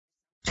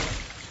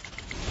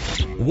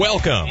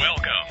Welcome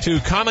to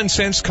Common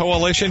Sense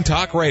Coalition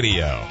Talk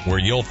Radio, where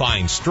you'll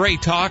find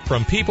straight talk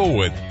from people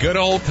with good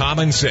old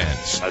common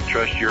sense. I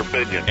trust your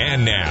opinion.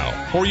 And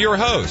now, for your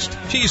host,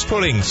 she's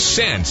putting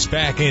sense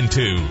back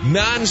into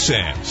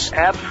nonsense.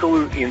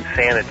 Absolute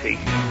insanity.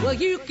 Well,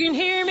 you can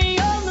hear me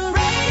on the radio.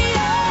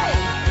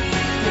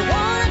 You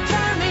want to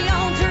turn me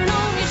on, turn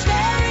on your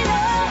stereo.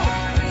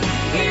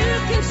 You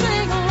can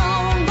sing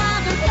along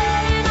while they're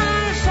playing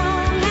our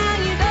song. Now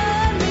you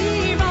done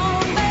me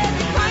wrong,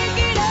 baby, crank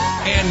it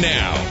up. And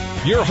now,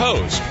 your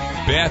host,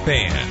 Beth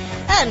Ann.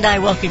 And I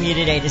welcome you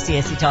today to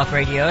CSC Talk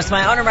Radio. It's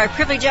my honor, my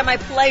privilege, and my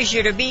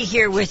pleasure to be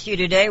here with you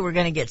today. We're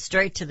going to get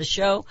straight to the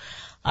show.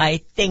 I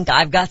think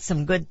I've got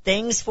some good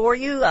things for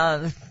you.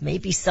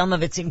 Maybe some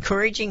of it's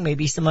encouraging,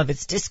 maybe some of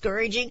it's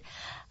discouraging,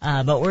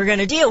 but we're going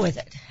to deal with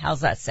it.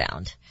 How's that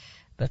sound?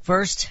 But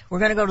first, we're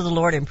going to go to the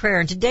Lord in prayer,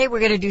 and today we're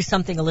going to do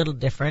something a little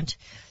different.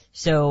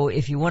 So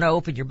if you want to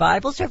open your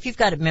Bibles, or if you've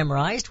got it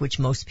memorized, which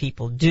most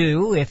people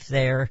do if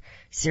they're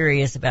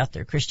serious about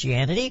their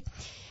Christianity,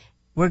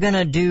 we're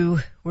going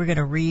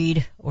to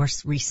read or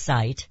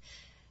recite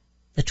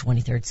the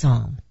 23rd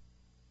Psalm.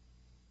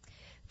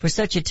 For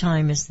such a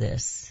time as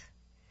this,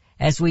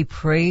 as we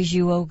praise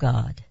you, O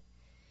God,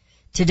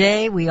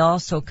 today we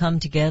also come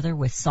together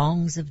with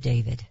songs of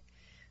David,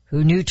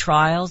 who knew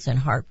trials and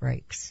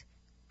heartbreaks.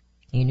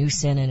 He knew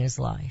sin in his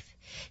life.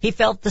 He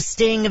felt the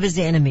sting of his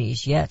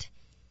enemies, yet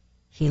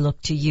he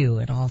looked to you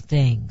in all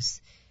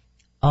things,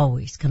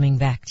 always coming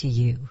back to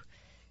you.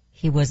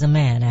 He was a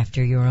man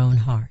after your own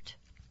heart.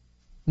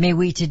 May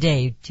we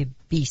today to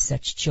be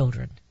such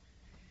children,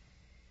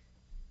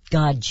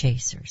 God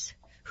chasers,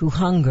 who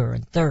hunger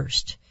and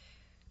thirst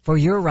for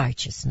your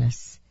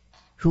righteousness,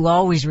 who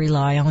always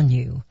rely on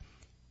you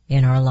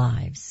in our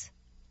lives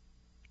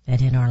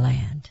and in our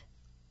land.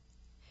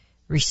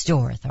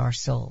 Restoreth our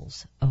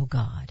souls, O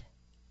God.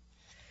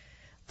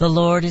 The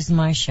Lord is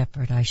my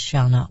shepherd, I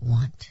shall not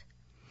want.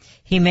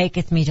 He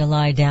maketh me to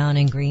lie down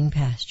in green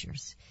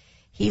pastures.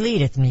 He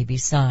leadeth me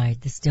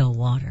beside the still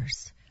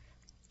waters.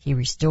 He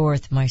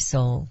restoreth my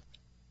soul.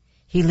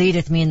 He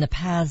leadeth me in the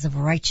paths of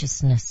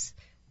righteousness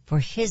for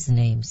his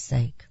name's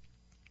sake.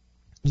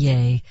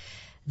 Yea,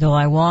 though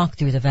I walk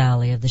through the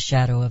valley of the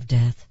shadow of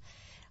death,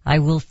 I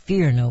will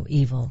fear no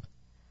evil,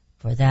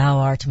 for thou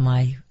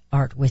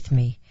art with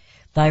me.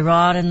 Thy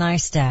rod and thy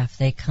staff,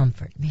 they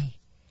comfort me.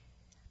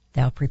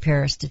 Thou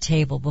preparest a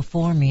table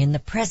before me in the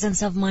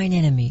presence of mine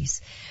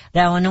enemies.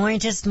 Thou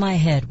anointest my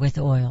head with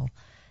oil.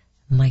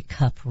 My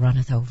cup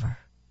runneth over.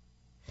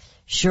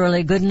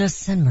 Surely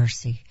goodness and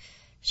mercy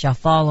shall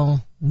follow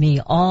me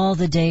all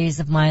the days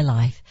of my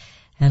life,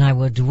 and I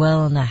will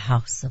dwell in the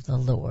house of the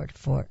Lord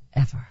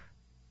forever.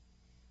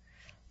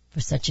 For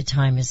such a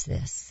time as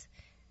this,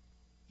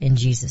 in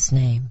Jesus'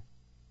 name,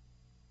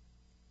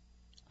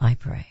 I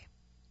pray.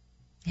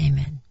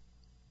 Amen.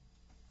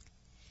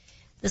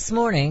 This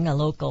morning, a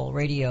local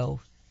radio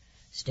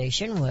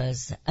station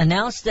was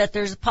announced that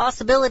there's a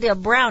possibility of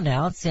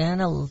brownouts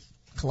in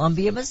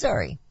Columbia,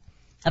 Missouri.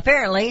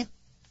 Apparently,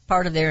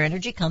 part of their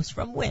energy comes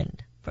from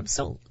wind,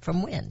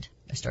 from wind.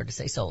 I started to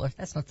say solar.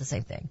 That's not the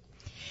same thing.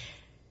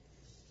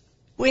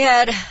 We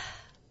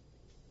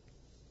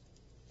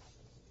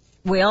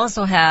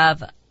also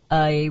have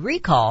a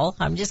recall.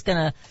 I'm just going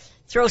to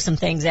throw some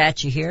things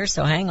at you here,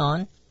 so hang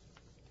on.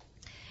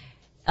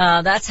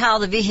 That's how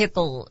the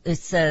vehicle, it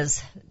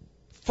says,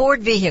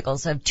 Ford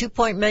vehicles have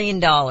 $2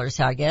 million,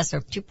 I guess,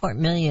 or $2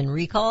 million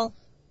recall.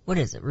 What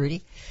is it,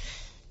 Rudy?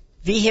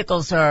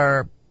 Vehicles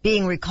are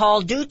being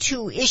recalled due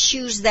to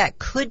issues that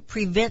could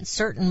prevent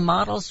certain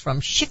models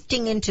from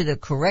shifting into the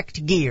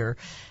correct gear,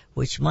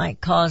 which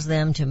might cause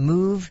them to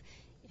move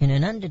in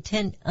an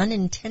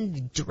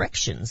unintended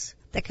directions.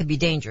 That could be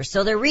dangerous.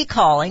 So they're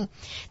recalling.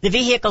 The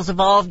vehicles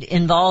involved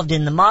in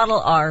the model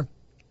are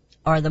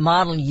the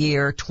model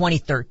year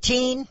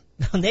 2013.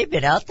 They've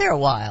been out there a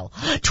while.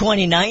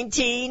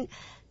 2019,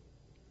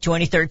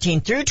 2013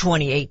 through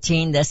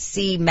 2018, the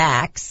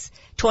C-Max.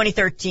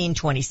 2013,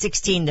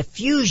 2016, the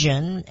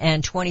Fusion,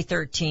 and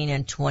 2013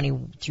 and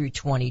 20 through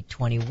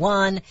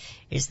 2021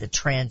 is the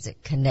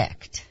Transit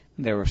Connect.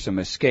 There were some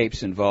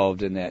escapes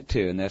involved in that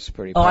too, and that's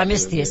pretty. Oh, I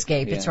missed the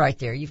escape. Yeah. It's right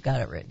there. You've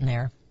got it written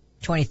there.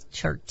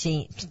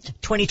 2013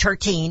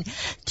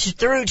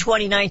 through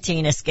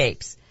 2019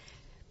 escapes.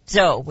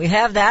 So we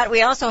have that.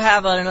 We also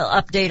have an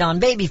update on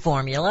baby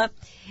formula.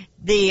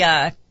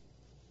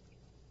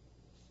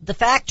 The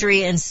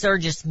factory in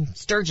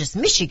Sturgis,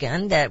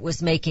 Michigan that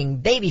was making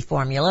baby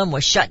formula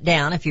was shut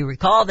down. If you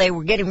recall, they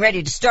were getting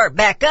ready to start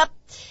back up,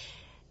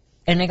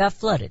 and they got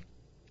flooded.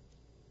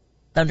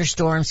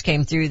 Thunderstorms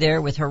came through there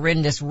with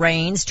horrendous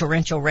rains,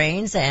 torrential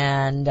rains,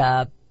 and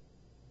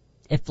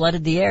it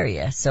flooded the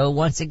area. So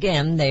once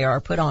again, they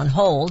are put on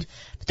hold,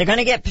 but they're going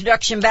to get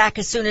production back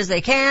as soon as they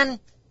can.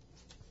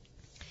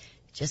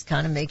 Just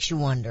kind of makes you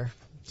wonder.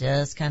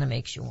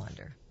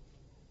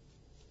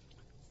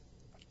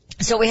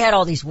 So we had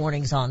all these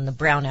warnings on the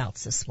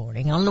brownouts this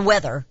morning, on the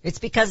weather. It's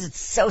because it's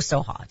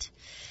so hot.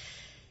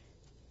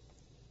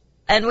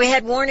 And we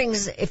had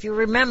warnings, if you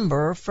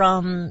remember,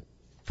 from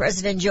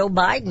President Joe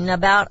Biden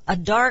about a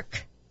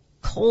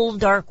cold,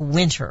 dark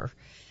winter.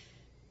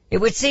 It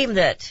would seem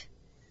that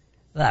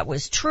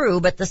was true,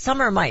 but the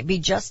summer might be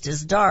just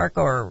as dark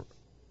or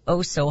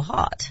oh so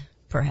hot,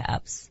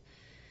 perhaps.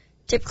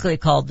 Typically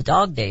called the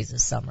dog days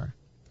of summer.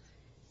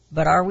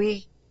 But are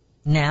we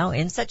now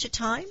in such a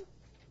time?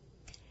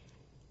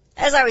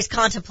 As I was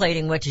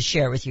contemplating what to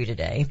share with you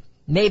today,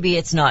 maybe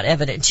it's not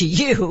evident to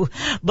you,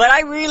 but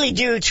I really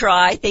do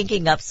try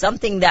thinking up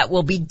something that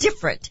will be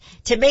different,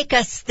 to make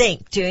us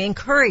think, to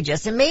encourage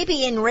us, and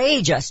maybe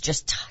enrage us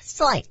just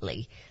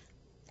slightly,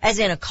 as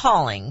in a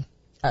calling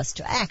us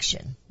to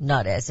action,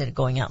 not as in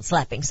going out and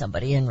slapping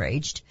somebody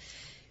enraged.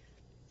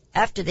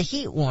 After the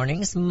heat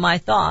warnings, my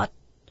thought,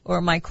 or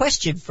my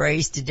question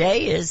phrase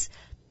today is,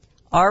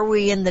 are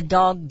we in the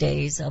dog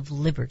days of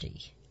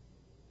liberty?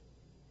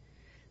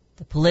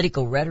 The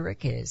political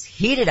rhetoric is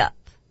heated up.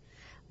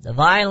 The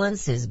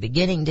violence is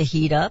beginning to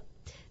heat up.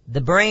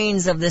 The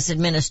brains of this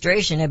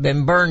administration have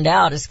been burned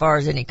out as far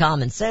as any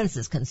common sense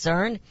is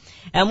concerned.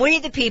 And we,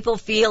 the people,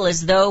 feel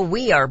as though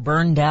we are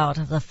burned out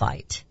of the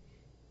fight.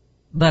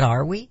 But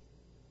are we?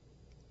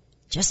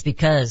 Just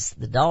because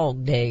it's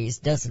dog days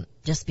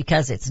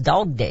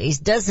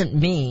doesn't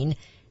mean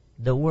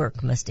the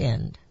work must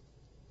end.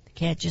 You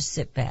can't just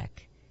sit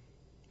back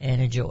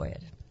and enjoy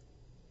it.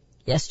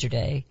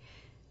 Yesterday,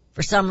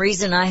 for some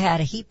reason, I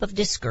had a heap of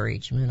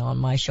discouragement on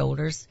my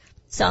shoulders.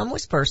 Some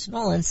was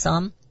personal and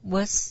some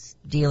was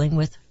dealing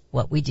with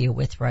what we deal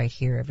with right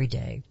here every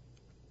day.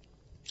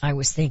 I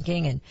was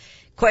thinking and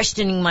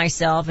questioning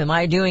myself, am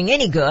I doing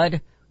any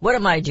good? What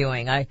am I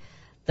doing?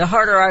 The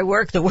harder I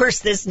work, the worse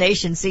this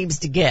nation seems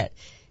to get.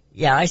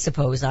 Yeah, I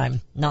suppose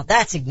I'm not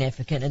that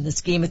significant in the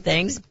scheme of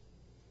things,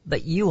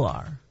 but you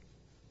are.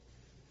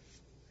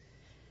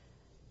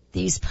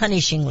 These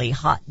punishingly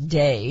hot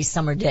days,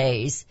 summer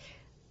days,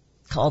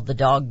 called the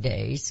dog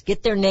days,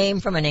 get their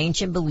name from an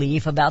ancient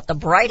belief about the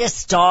brightest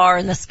star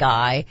in the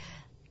sky,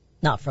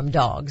 not from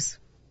dogs.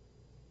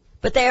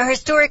 But they are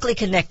historically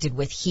connected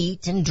with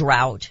heat and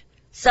drought,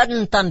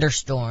 sudden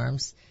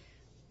thunderstorms,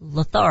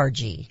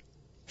 lethargy,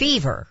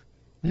 fever,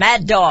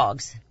 mad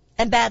dogs,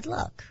 and bad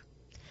luck.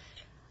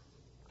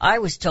 I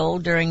was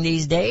told during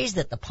these days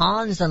that the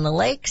ponds and the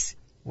lakes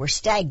were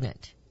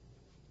stagnant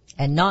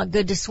and not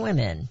good to swim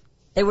in.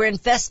 They were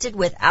infested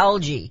with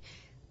algae.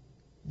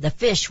 The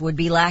fish would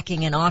be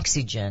lacking in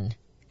oxygen,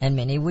 and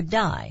many would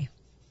die.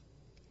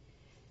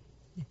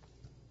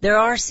 There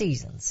are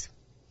seasons,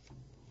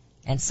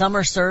 and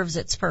summer serves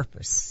its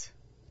purpose,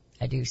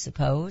 I do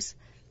suppose.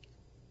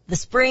 The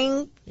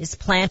spring is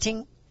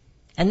planting,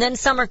 and then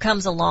summer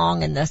comes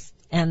along,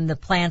 and the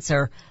plants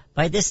are,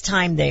 by this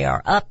time they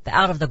are up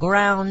out of the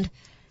ground,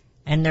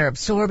 and they're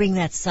absorbing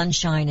that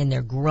sunshine, and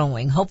they're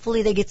growing.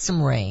 Hopefully they get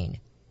some rain.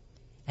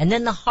 And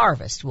then the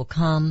harvest will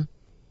come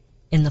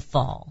in the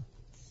fall.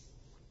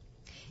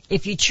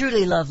 If you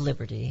truly love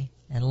liberty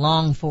and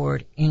long for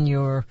it in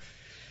your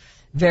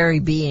very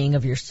being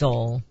of your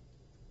soul,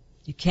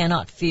 you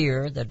cannot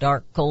fear the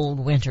dark, cold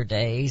winter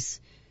days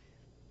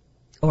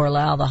or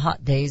allow the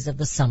hot days of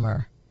the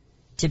summer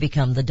to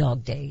become the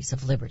dog days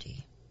of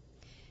liberty,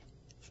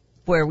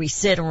 where we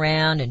sit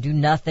around and do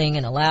nothing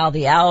and allow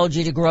the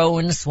algae to grow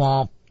in the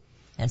swamp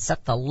and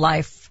suck the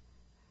life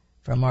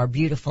from our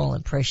beautiful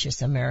and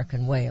precious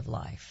American way of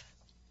life.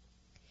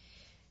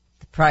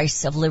 The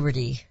price of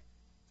liberty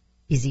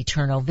is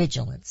eternal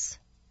vigilance,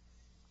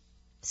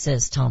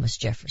 says Thomas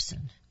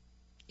Jefferson.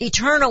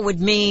 Eternal would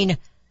mean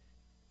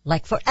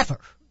like forever.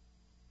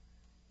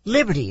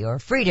 Liberty or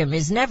freedom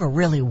is never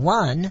really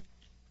won.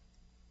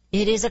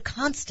 It is a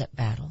constant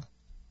battle.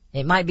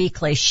 It might be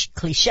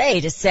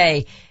cliche to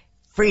say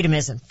freedom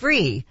isn't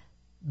free,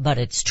 but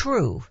it's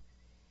true.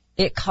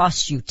 It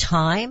costs you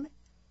time.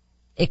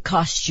 It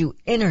costs you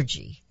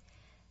energy.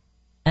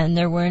 And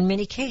there were in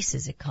many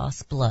cases it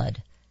cost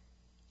blood.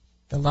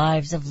 The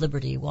lives of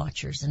liberty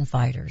watchers and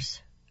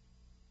fighters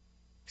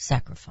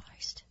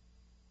sacrificed.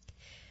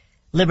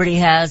 Liberty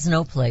has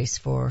no place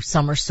for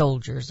summer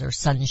soldiers or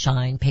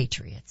sunshine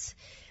patriots.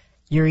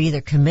 You're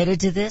either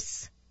committed to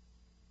this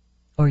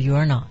or you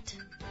are not.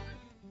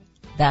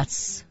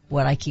 That's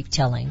what I keep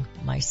telling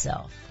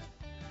myself.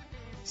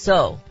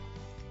 So,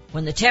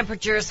 when the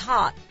temperature is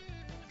hot,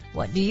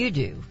 what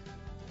do?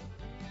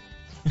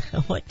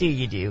 What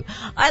do?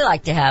 I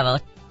like to have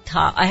a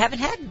top.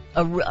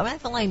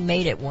 I've only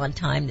made it one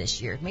time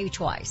this year, maybe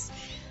twice.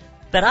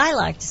 But I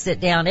like to sit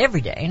down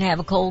every day and have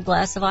a cold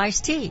glass of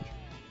iced tea.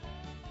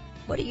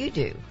 What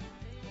do?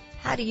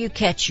 How do you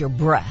catch your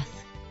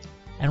breath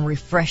and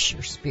refresh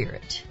your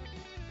spirit?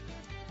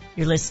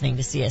 You're listening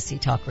to CSC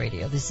Talk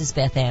Radio. This is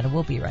Beth Ann, and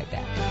we'll be right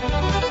back.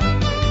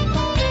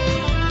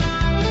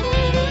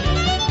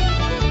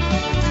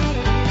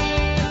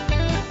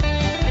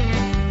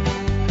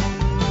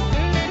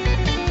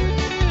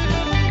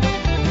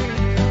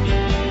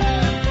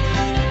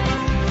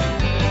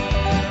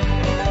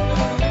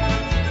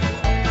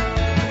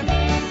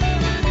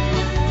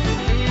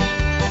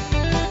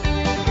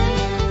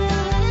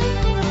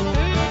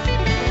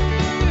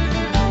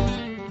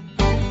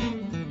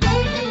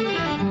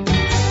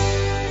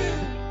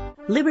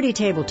 Liberty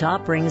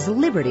Tabletop brings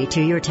liberty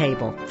to your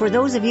table. For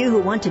those of you who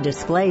want to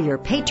display your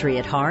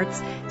patriot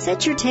hearts,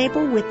 set your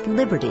table with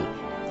Liberty,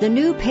 the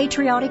new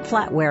patriotic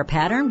flatware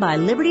pattern by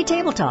Liberty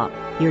Tabletop.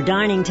 Your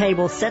dining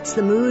table sets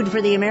the mood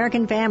for the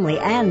American family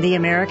and the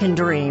American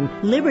dream.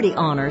 Liberty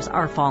honors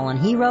our fallen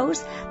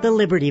heroes, the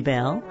Liberty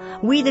Bell,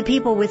 We the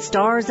People with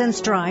Stars and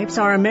Stripes,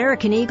 our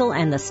American Eagle,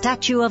 and the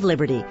Statue of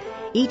Liberty.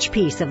 Each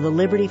piece of the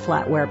Liberty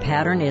flatware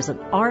pattern is an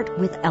art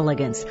with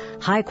elegance,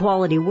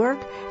 high-quality work,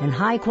 and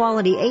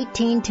high-quality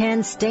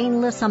 1810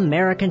 stainless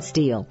American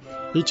steel.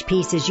 Each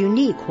piece is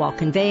unique while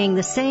conveying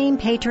the same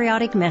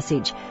patriotic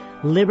message,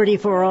 liberty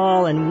for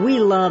all, and we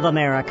love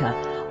America.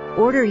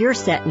 Order your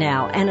set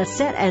now, and a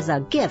set as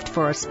a gift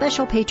for a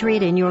special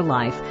patriot in your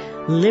life.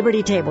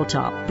 Liberty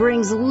Tabletop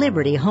brings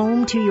liberty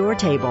home to your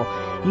table.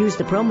 Use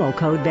the promo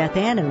code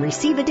BethAnn and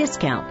receive a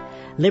discount.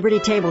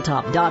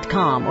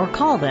 LibertyTabletop.com or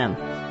call them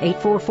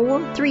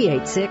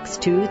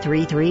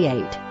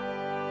 844-386-2338.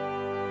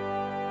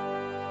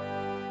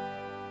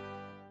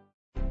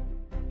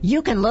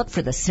 You can look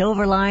for the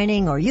silver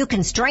lining, or you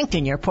can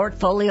strengthen your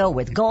portfolio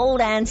with gold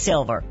and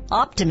silver.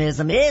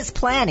 Optimism is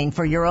planning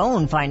for your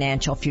own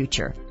financial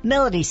future.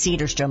 Melody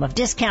Cedarstrom of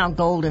Discount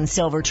Gold and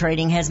Silver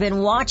Trading has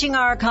been watching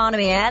our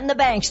economy and the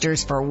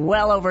banksters for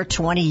well over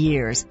 20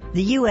 years.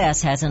 The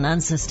U.S. has an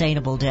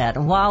unsustainable debt,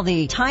 and while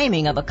the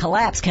timing of a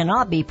collapse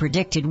cannot be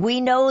predicted,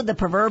 we know the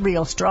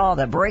proverbial straw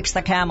that breaks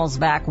the camel's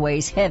back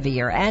weighs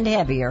heavier and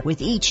heavier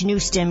with each new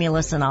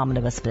stimulus and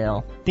omnibus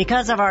bill.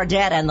 Because of our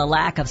debt and the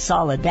lack of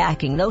solid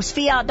backing, those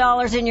fiat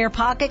dollars in your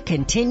pocket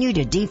continue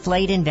to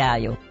deflate in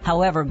value.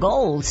 However,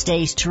 gold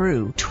stays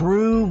true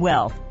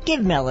wealth.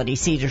 Give Melody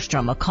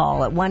Cedarstrom a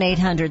call at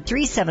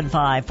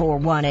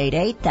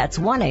 1-800-375-4188. That's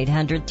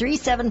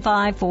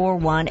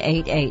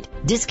 1-800-375-4188.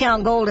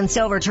 Discount Gold and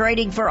Silver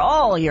Trading for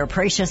all your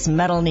precious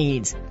metal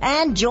needs.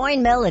 And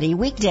join Melody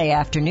weekday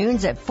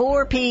afternoons at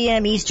 4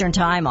 p.m. Eastern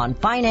Time on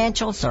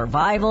Financial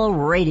Survival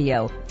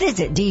Radio.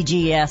 Visit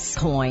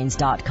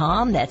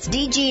dgscoins.com. That's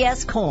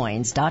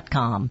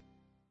dgscoins.com.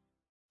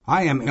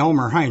 I am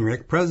Elmer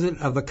Heinrich,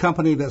 president of the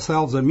company that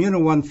sells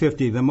Immuno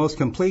 150, the most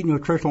complete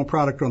nutritional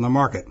product on the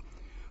market.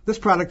 This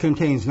product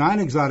contains 9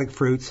 exotic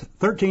fruits,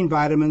 13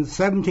 vitamins,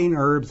 17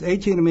 herbs,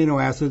 18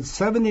 amino acids,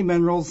 70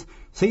 minerals,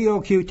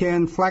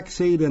 CoQ10,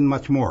 flaxseed, and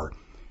much more.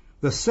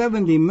 The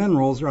 70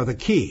 minerals are the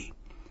key.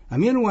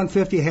 Immuno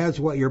 150 has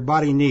what your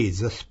body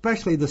needs,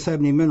 especially the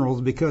 70 minerals,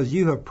 because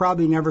you have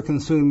probably never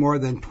consumed more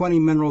than 20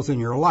 minerals in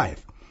your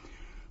life.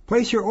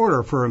 Place your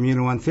order for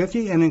Immuno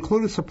 150 and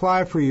include a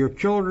supply for your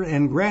children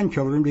and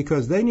grandchildren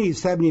because they need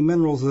 70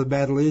 minerals as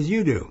badly as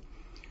you do.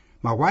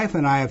 My wife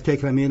and I have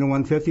taken Immuno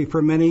 150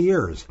 for many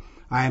years.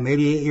 I am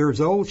 88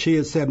 years old, she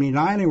is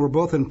 79, and we're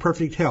both in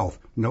perfect health.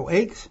 No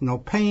aches, no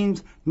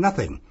pains,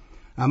 nothing.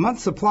 A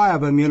month's supply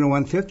of Immuno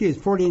 150 is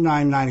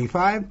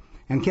 $49.95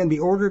 and can be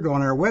ordered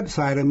on our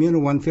website,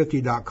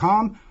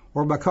 immuno150.com,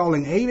 or by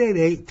calling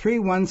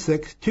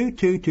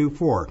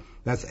 888-316-2224.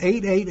 That's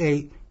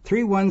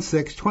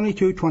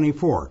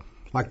 888-316-2224.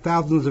 Like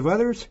thousands of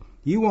others,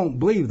 you won't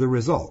believe the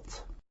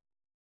results.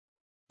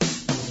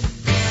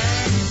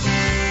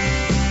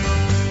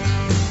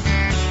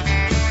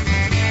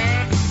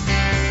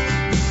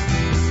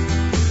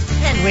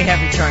 And we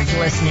have returned to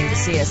listening to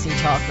CSC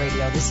Talk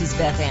Radio. This is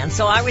Beth Ann.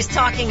 So I was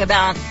talking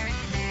about,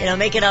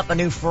 making up a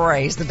new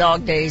phrase, the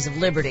dog days of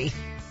liberty.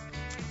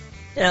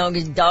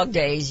 Dog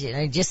days,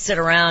 you just sit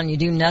around, you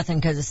do nothing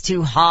because it's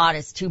too hot,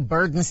 it's too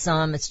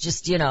burdensome, it's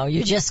just,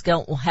 you just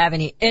don't have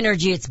any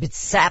energy, it's been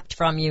sapped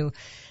from you.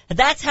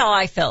 That's how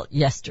I felt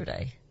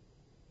yesterday.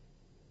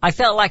 I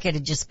felt like it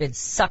had just been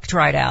sucked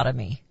right out of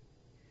me.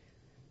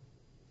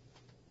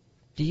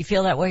 Do you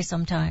feel that way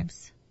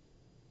sometimes?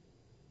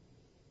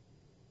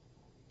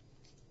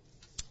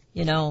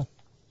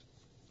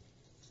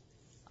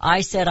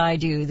 I said I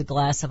do the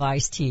glass of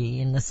iced tea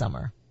in the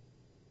summer.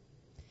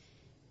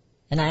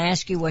 And I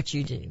ask you what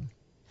you do.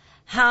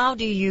 How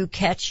do you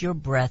catch your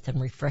breath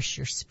and refresh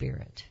your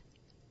spirit?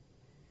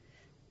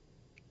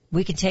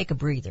 We can take a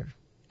breather.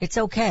 It's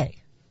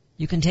okay.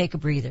 You can take a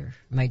breather,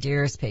 my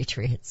dearest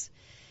patriots.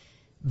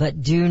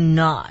 But do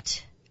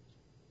not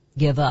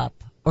give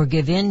up or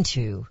give in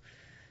to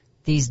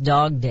these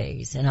dog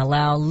days and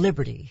allow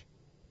liberty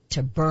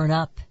to burn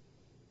up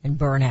and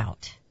burn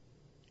out.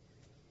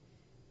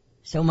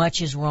 So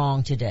much is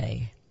wrong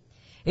today.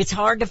 It's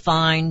hard to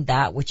find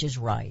that which is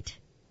right.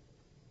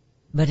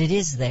 But it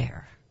is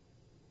there.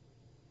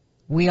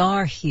 We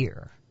are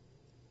here.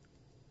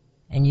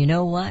 And you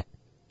know what?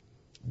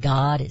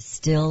 God is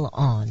still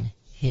on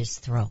His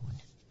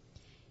throne.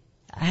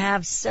 I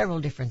have several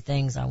different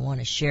things I want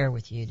to share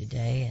with you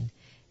today,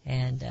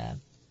 and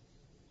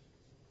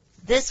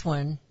this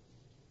one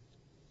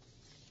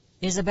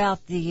is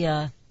about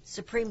the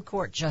Supreme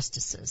Court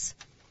justices.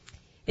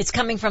 It's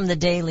coming from the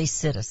Daily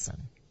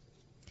Citizen.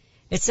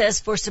 It says,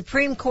 for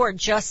Supreme Court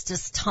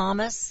Justice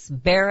Thomas,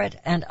 Barrett,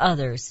 and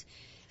others,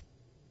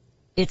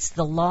 it's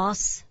the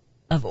loss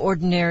of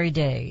ordinary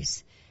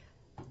days.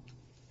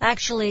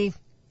 Actually,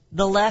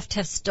 the left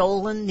have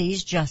stolen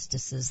these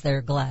justices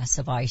their glass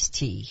of iced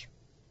tea.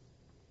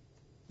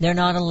 They're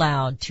not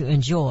allowed to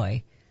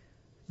enjoy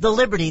the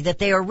liberty that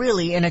they are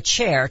really in a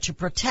chair to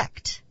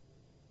protect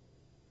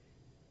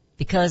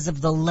because of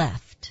the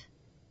left,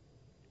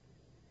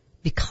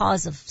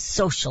 because of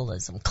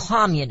socialism,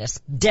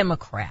 communists,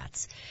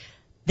 Democrats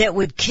that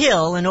would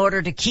kill in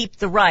order to keep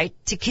the right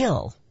to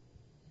kill.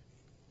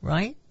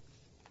 Right?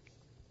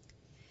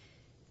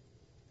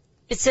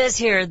 It says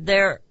here,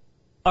 there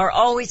are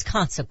always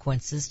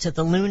consequences to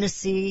the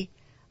lunacy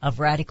of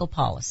radical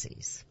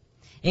policies,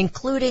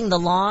 including the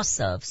loss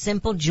of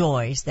simple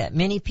joys that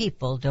many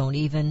people don't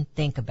even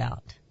think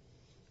about.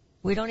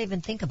 We don't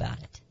even think about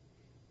it.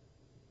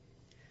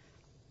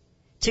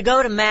 To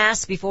go to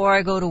Mass before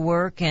I go to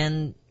work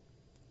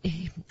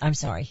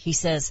he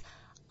says,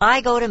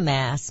 I go to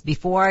Mass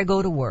before I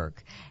go to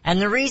work,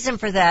 and the reason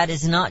for that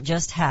is not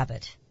just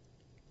habit,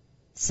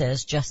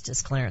 says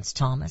Justice Clarence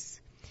Thomas.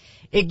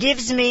 It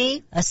gives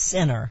me, a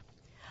sinner,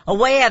 a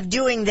way of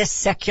doing this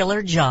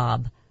secular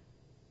job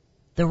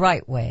the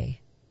right way,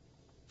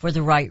 for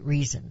the right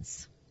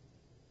reasons.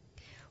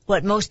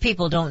 What most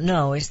people don't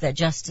know is that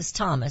Justice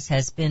Thomas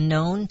has been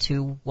known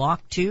to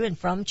walk to and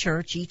from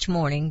church each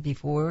morning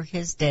before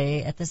his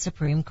day at the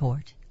Supreme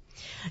Court.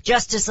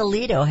 Justice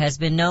Alito has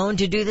been known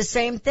to do the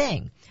same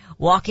thing.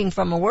 Walking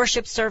from a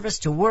worship service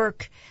to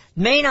work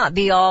may not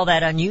be all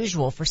that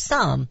unusual for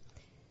some,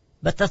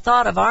 but the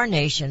thought of our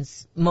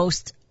nation's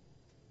most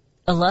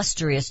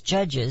illustrious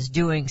judges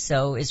doing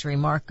so is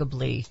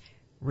remarkably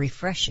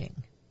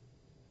refreshing.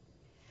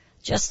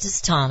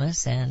 Justice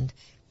Thomas and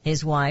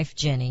his wife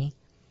Jenny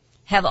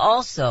have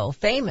also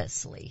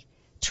famously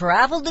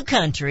traveled the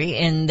country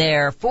in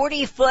their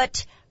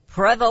 40-foot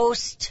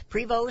Prevost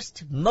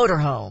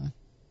motorhome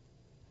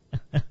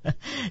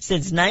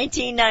since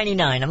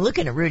 1999. I'm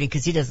looking at Rudy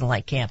because he doesn't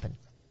like camping.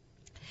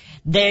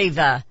 They've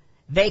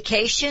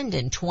vacationed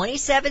in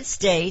 27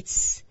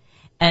 states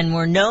and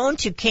were known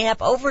to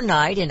camp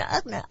overnight in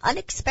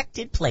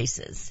unexpected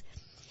places.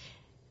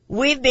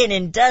 We've been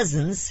in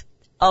dozens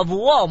of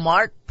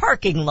Walmart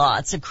parking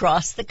lots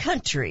across the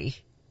country,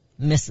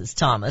 Mrs.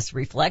 Thomas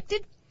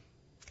reflected.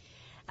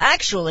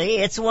 Actually,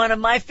 it's one of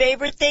my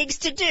favorite things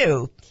to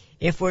do.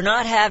 If we're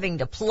not having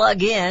to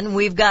plug in,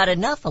 we've got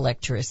enough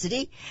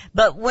electricity.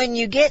 But when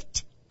you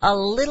get a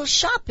little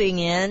shopping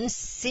in,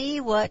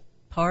 see what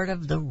part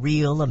of the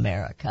real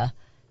America.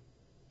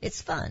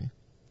 It's fun.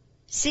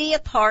 See a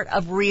part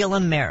of real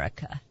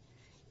America.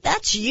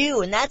 That's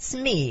you and that's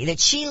me, that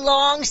she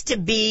longs to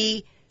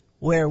be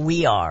where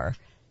we are,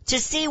 to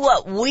see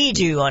what we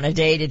do on a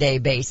day-to-day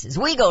basis.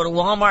 We go to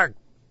Walmart.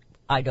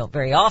 I don't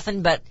very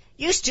often, but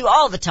used to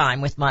all the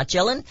time with my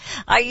children.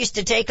 I used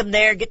to take them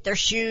there, get their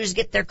shoes,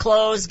 get their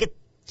clothes, get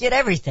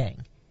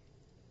everything.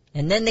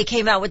 And then they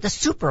came out with the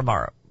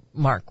Supermark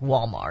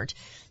Walmart.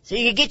 So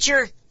you get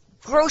your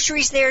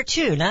groceries there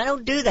too. And I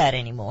don't do that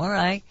anymore.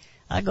 I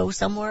go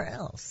somewhere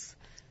else.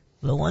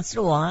 But once in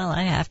a while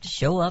I have to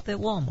show up at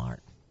Walmart.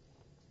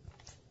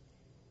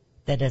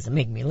 That doesn't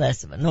make me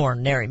less of an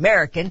ordinary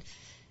American.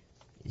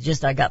 It's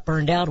just I got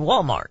burned out at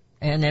Walmart.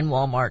 And then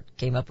Walmart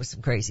came up with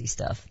some crazy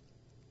stuff.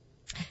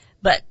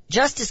 But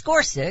Justice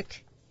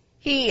Gorsuch,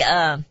 he,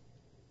 a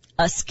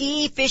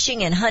ski,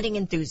 fishing, and hunting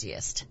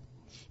enthusiast.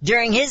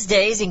 During his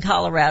days in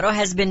Colorado,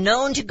 has been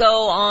known to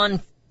go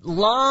on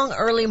long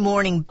early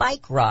morning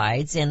bike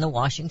rides in the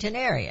Washington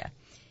area.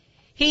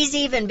 He's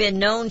even been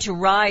known to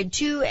ride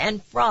to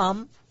and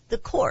from the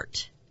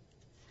court.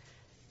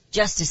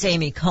 Justice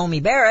Amy Coney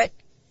Barrett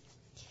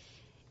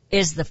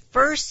is the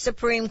first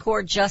Supreme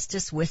Court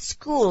justice with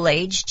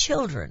school-age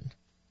children.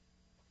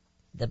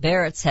 The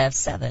Barretts have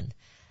 7.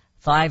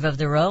 5 of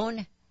their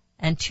own,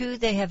 and 2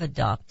 they have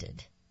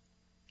adopted.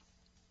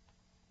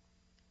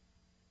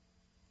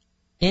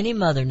 Any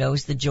mother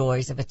knows the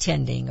joys of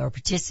attending or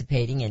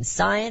participating in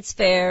science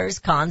fairs,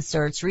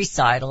 concerts,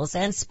 recitals,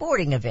 and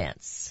sporting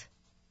events.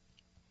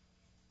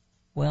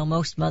 Well,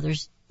 most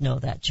mothers know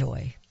that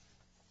joy,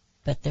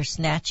 but they're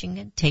snatching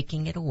and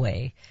taking it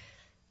away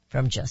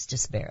from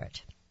Justice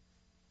Barrett.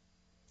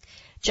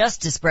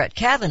 Justice Brett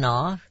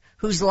Kavanaugh,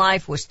 whose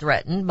life was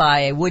threatened by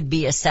a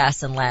would-be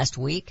assassin last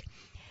week,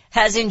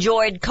 has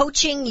enjoyed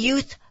coaching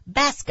youth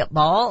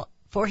basketball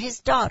for his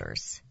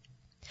daughters.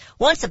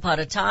 Once upon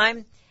a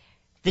time,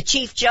 the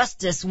Chief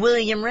Justice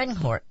William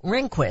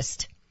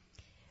Rehnquist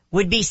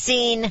would be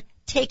seen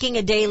taking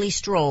a daily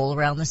stroll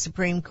around the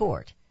Supreme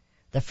Court.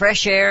 The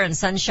fresh air and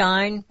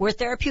sunshine were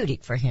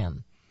therapeutic for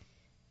him.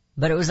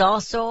 But it was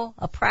also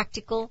a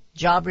practical,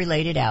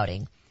 job-related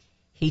outing.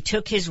 He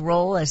took his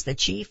role as the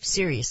chief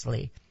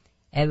seriously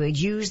and would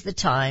use the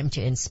time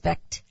to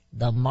inspect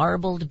the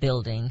marbled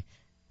building,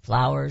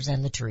 flowers,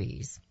 and the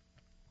trees.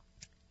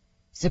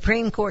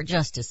 Supreme Court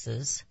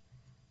justices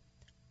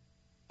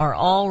are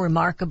all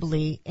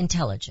remarkably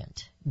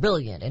intelligent,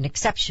 brilliant, and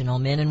exceptional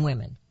men and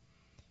women.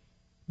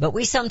 But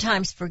we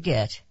sometimes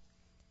forget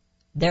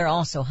they're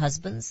also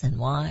husbands and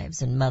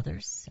wives and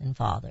mothers and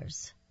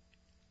fathers.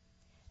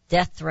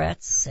 Death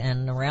threats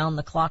and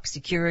around-the-clock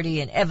security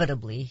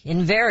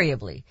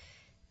invariably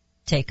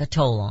take a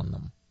toll on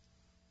them.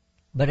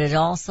 but it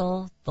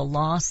also the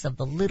loss of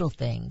the little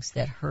things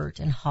that hurt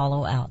and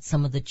hollow out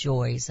some of the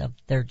joys of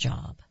their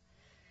job.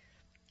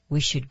 We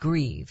should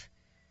grieve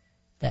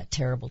that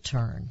terrible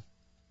turn.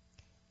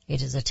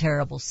 It is a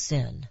terrible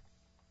sin.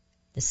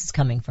 This is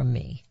coming from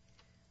me,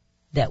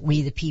 that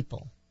we the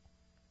people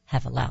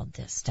have allowed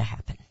this to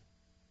happen.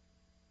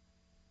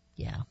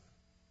 Yeah,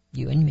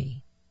 you and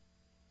me.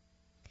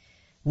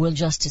 Will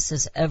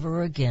justices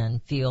ever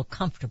again feel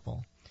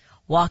comfortable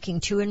walking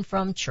to and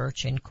from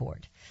church and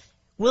court?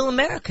 Will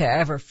America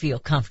ever feel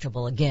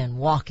comfortable again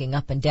walking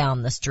up and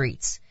down the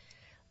streets?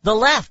 The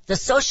left, the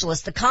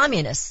socialists, the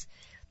communists,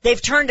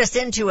 they've turned us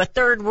into a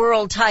third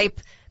world type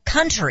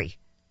country.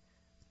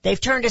 They've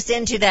turned us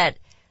into that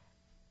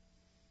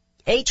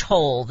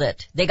H-hole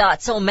that they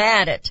got so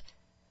mad at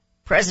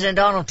President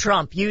Donald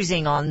Trump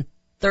using on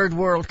third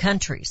world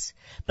countries.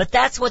 But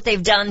that's what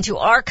they've done to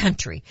our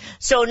country.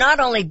 So not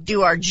only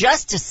do our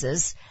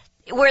justices,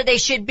 where they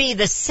should be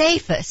the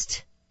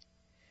safest,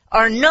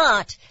 are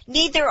not,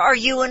 neither are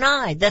you and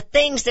I, the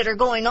things that are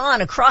going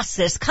on across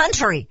this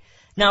country.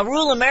 Now,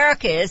 rural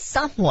America is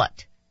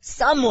somewhat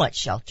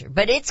sheltered,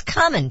 but it's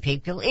coming,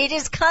 people. It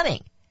is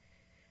coming.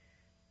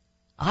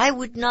 I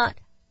would not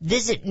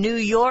visit New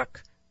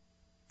York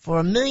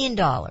for $1 million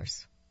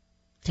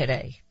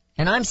today.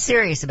 And I'm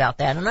serious about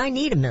that, and I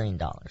need $1 million.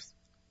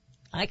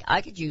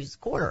 I could use a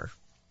quarter.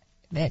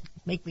 That'd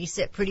make me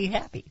sit pretty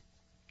happy.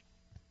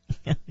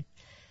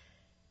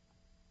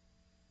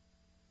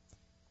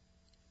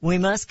 We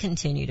must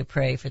continue to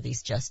pray for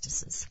these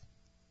justices.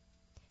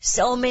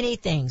 So many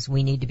things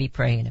we need to be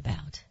praying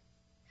about.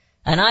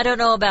 And I don't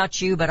know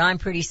about you, but I'm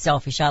pretty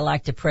selfish. I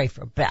like to pray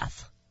for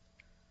Beth.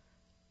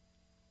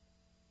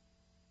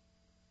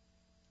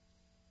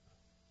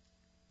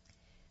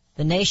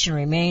 The nation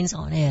remains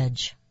on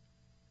edge.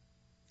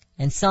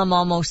 And some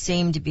almost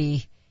seem to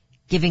be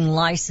giving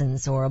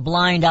license or a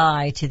blind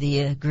eye to the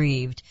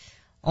aggrieved,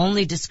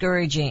 only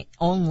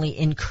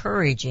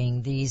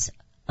encouraging these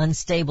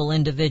unstable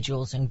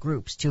individuals and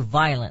groups to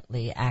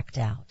violently act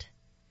out.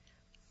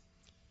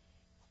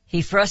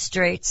 He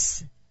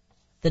frustrates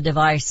the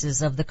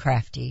devices of the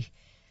crafty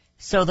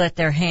so that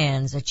their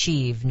hands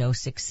achieve no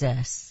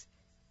success.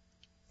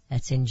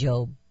 That's in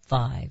Job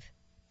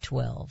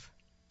 5:12.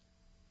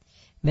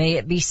 May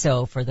it be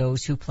so for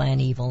those who plan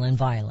evil and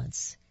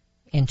violence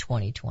in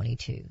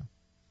 2022.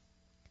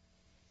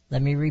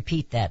 Let me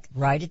repeat that.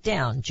 Write it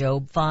down.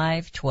 Job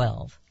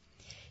 5:12.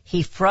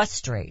 He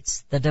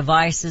frustrates the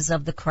devices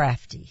of the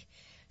crafty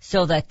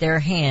so that their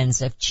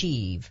hands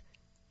achieve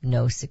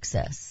no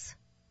success.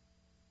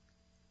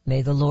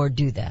 May the Lord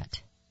do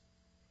that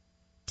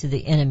to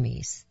the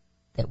enemies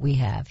that we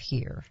have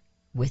here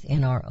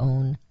within our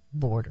own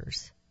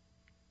borders,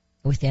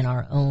 within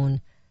our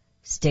own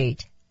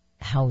state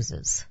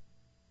houses,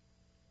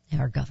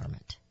 our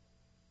government.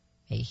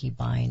 May He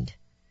bind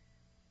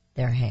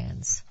their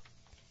hands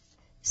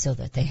so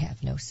that they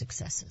have no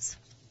successes.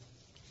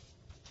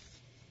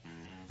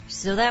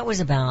 So that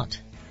was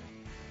about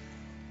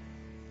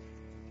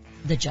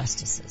the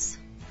justices.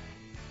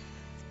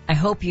 I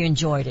hope you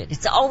enjoyed it.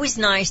 It's always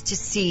nice to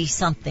see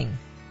something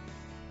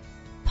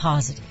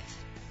positive,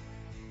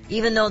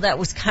 even though that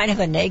was kind of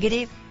a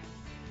negative,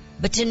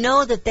 but to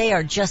know that they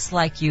are just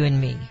like you and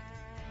me.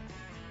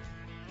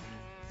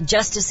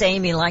 Justice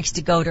Amy likes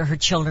to go to her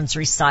children's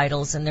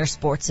recitals and their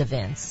sports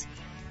events.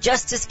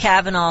 Justice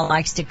Kavanaugh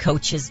likes to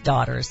coach his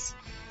daughters.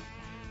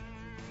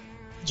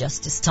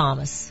 Justice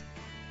Thomas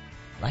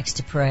likes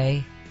to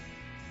pray.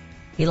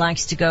 He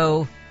likes to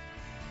go,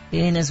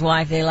 he and his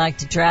wife, they like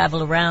to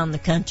travel around the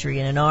country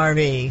in an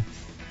RV.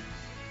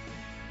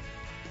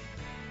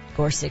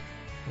 Gorsuch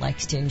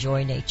likes to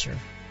enjoy nature.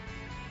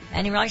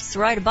 And he likes to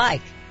ride a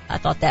bike. I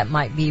thought that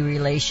might be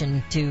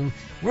relation to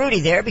Rudy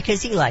there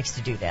because he likes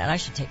to do that. I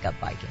should take up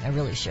biking. I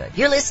really should.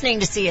 You're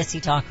listening to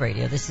CSC Talk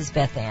Radio. This is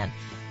Beth Ann.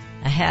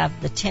 I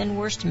have the 10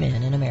 worst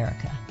men in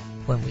America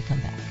when we come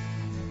back.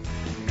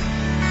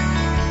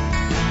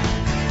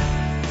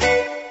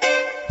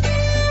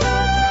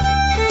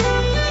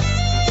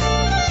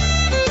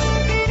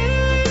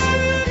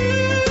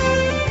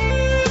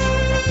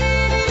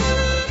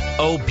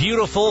 Oh,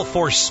 beautiful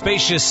for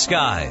spacious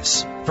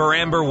skies, for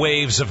amber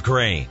waves of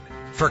grain,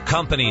 for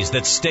companies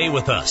that stay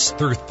with us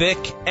through thick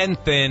and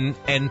thin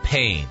and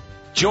pain.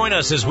 Join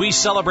us as we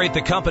celebrate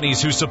the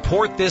companies who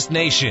support this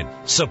nation.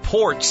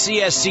 Support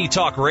CSC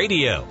Talk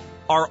Radio.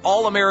 Our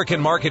All-American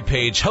Market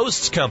page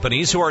hosts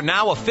companies who are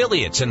now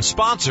affiliates and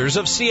sponsors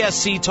of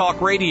CSC Talk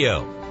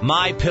Radio.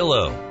 My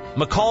Pillow,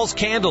 McCall's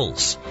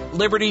Candles,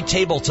 Liberty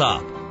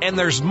Tabletop, and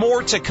there's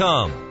more to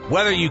come.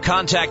 Whether you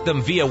contact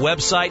them via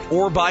website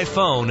or by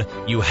phone,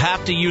 you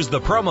have to use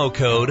the promo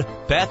code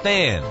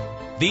BethAnn.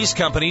 These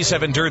companies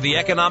have endured the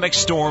economic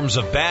storms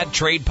of bad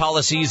trade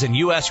policies and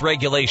U.S.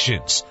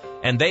 regulations,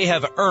 and they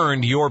have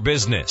earned your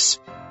business.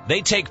 They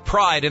take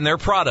pride in their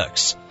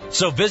products.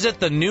 So visit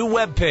the new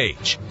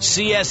webpage,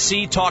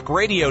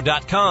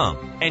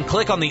 csctalkradio.com, and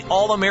click on the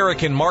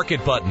All-American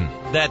Market button.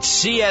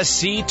 That's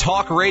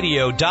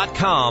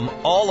csctalkradio.com,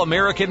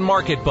 All-American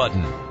Market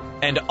button.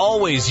 And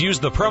always use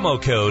the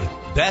promo code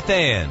Beth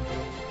Ann.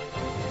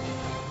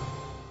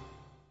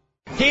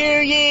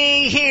 Hear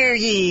ye, hear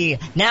ye.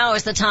 Now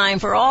is the time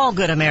for all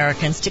good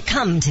Americans to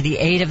come to the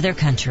aid of their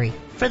country.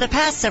 For the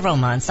past several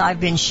months, I've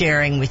been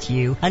sharing with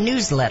you a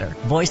newsletter,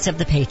 Voice of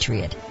the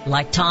Patriot.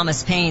 Like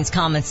Thomas Paine's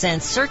Common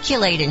Sense,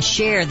 circulate and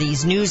share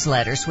these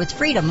newsletters with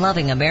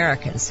freedom-loving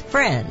Americans,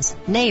 friends,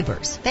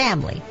 neighbors,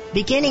 family.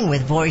 Beginning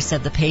with Voice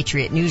of the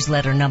Patriot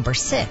newsletter number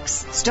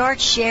 6, start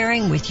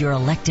sharing with your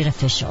elected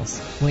officials.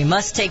 We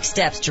must take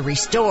steps to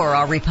restore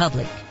our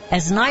republic.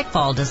 As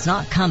nightfall does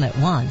not come at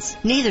once,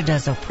 neither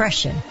does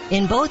oppression.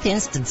 In both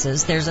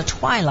instances, there's a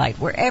twilight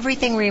where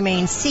everything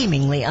remains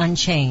seemingly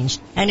unchanged,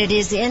 and it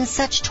is in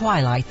such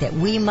twilight that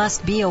we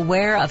must be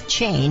aware of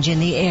change in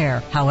the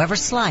air, however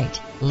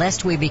slight,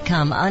 lest we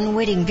become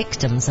unwitting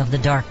victims of the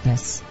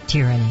darkness,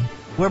 tyranny.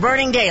 We're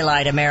burning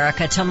daylight,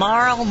 America.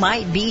 Tomorrow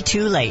might be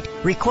too late.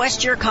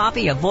 Request your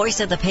copy of Voice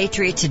of the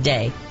Patriot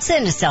today.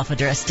 Send a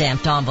self-addressed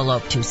stamped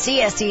envelope to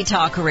CSE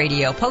Talk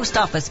Radio, Post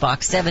Office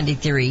Box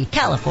 73,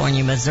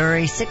 California,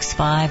 Missouri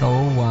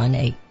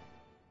 65018.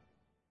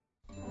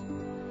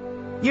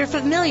 You're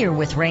familiar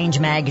with Range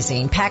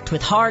Magazine, packed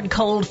with hard,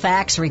 cold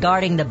facts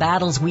regarding the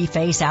battles we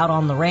face out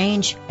on the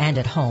range and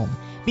at home.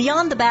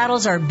 Beyond the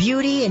battles are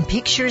beauty and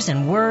pictures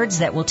and words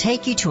that will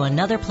take you to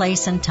another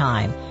place and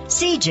time.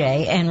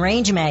 CJ and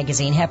Range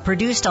Magazine have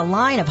produced a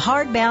line of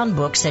hardbound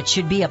books that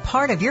should be a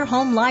part of your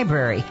home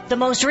library. The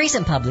most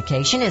recent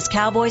publication is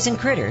Cowboys and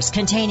Critters,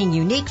 containing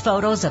unique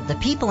photos of the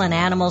people and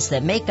animals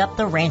that make up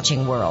the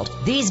ranching world.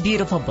 These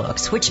beautiful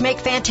books, which make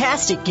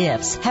fantastic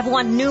gifts, have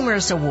won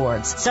numerous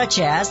awards, such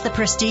as the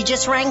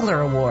prestigious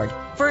Wrangler Award,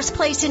 First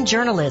Place in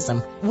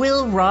Journalism,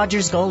 Will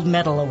Rogers Gold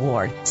Medal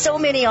Award. So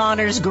many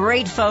honors,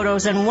 great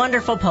photos, and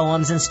wonderful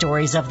poems and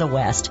stories of the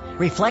West.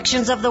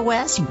 Reflections of the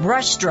West,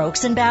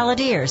 Brushstrokes and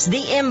Balladeers,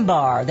 The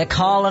Imbar, The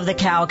Call of the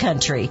Cow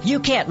Country. You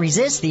can't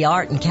resist the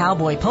art and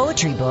cowboy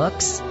poetry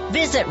books.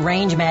 Visit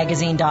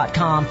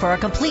rangemagazine.com for a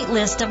complete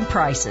list of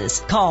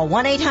prices. Call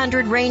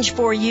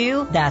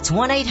 1-800-RANGE-4U. That's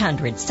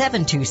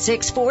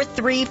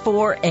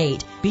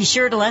 1-800-726-4348. Be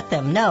sure to let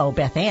them know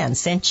Beth Ann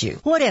sent you.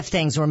 What if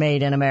things were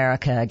made in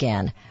America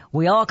again?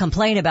 We all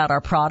complain about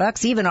our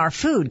products, even our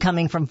food,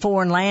 coming from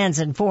foreign lands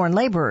and foreign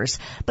laborers.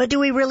 But do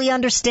we really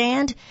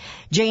understand?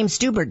 James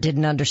Stubert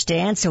didn't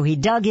understand, so he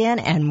dug in,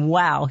 and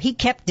wow, he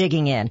kept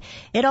digging in.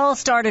 It all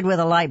started with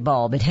a light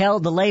bulb. It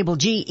held the label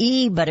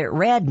GE, but it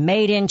read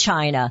Made in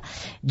China.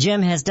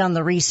 Jim has done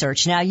the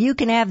research. Now you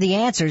can have the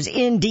answers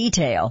in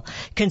detail.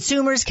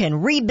 Consumers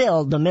can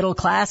rebuild the middle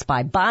class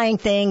by buying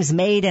things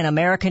made in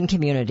American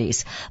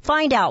communities.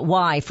 Find out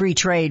why free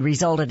trade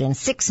resulted in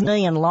 6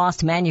 million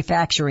lost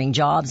manufacturing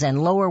jobs and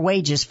lower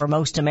wages for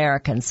most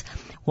Americans.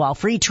 While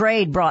free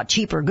trade brought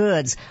cheaper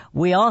goods,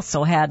 we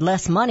also had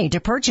less money to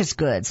purchase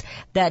goods.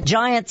 That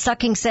giant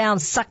sucking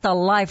sound sucked the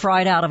life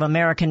right out of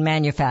American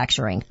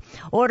manufacturing.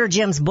 Order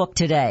Jim's book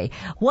today.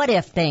 What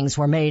if things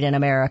were made in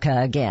America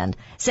again?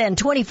 Send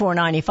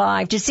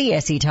 $24.95 to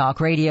CSE Talk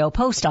Radio,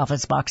 Post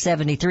Office Box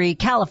 73,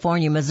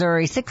 California,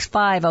 Missouri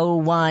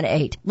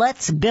 65018.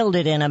 Let's build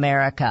it in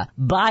America,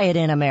 buy it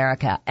in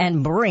America,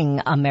 and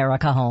bring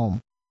America home.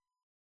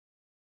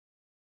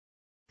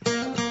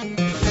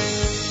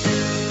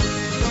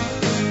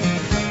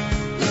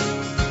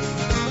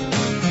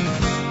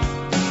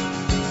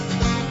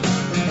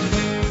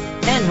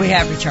 And we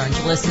have returned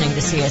to listening to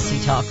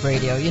CSC Talk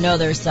Radio. You know,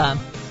 there's,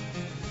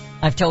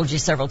 I've told you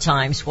several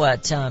times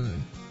what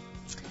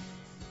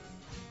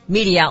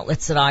media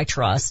outlets that I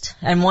trust,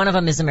 and one of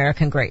them is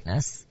American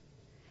Greatness.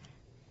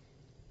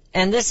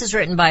 And this is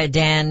written by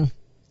Dan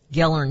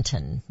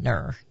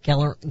Gelernter.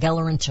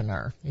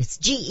 It's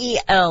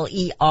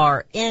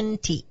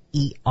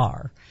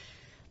Gelernter.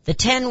 The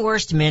 10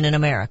 Worst Men in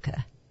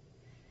America.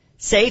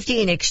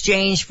 Safety in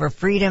exchange for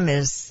freedom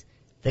is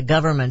the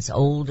government's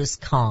oldest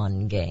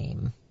con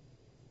game.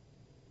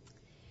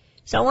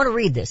 So I want to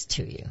read this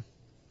to you.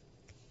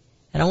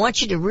 And I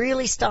want you to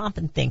really stop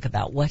and think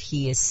about what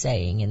he is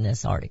saying in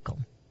this article.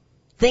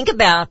 Think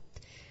about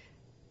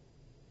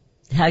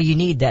how you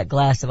need that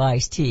glass of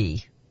iced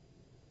tea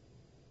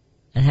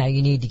and how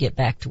you need to get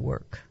back to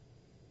work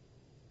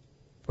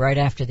right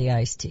after the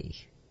iced tea.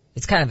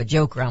 It's kind of a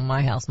joke around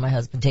my house. My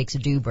husband takes a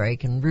dew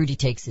break and Rudy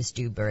takes his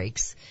dew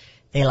breaks.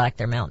 They like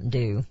their Mountain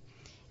Dew.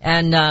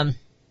 And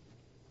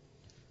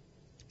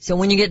so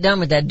when you get done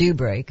with that dew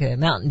break, a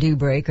Mountain Dew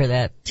break or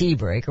that tea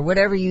break or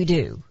whatever you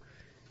do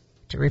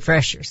to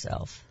refresh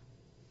yourself,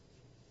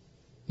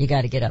 you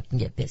got to get up and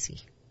get busy.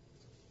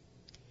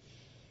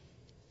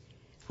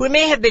 We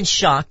may have been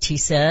shocked, he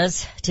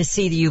says, to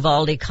see the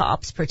Uvalde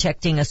cops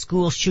protecting a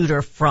school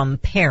shooter from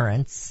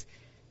parents,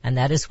 and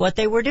that is what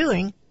they were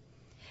doing.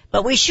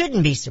 But we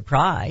shouldn't be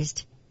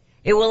surprised.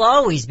 It will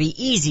always be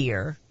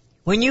easier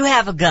when you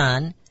have a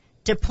gun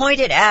to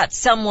point it at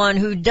someone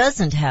who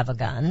doesn't have a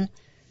gun.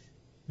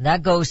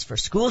 That goes for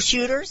school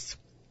shooters,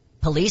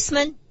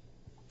 policemen,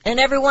 and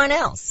everyone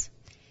else,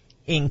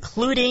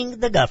 including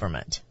the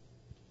government.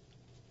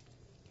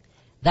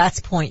 That's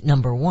point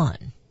number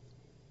one.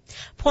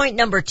 Point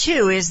number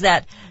two is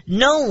that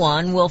no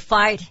one will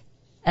fight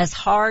as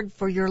hard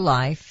for your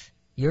life,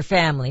 your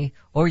family,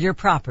 or your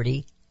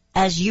property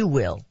as you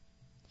will.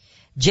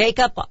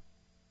 Jacob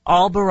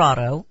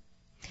Alvarado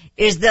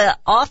is the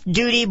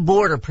off-duty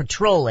border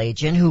patrol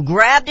agent who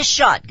grabbed a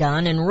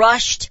shotgun and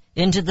rushed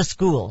into the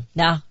school.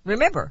 Now,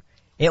 remember,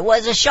 it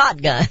was a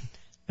shotgun.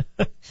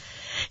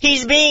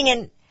 His being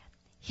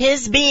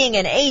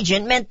an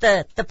agent meant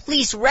the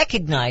police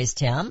recognized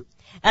him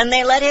and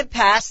they let him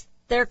pass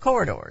their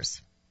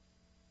corridors.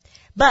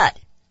 But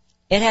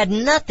it had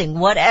nothing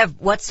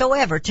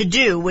whatsoever to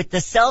do with the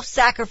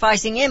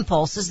self-sacrificing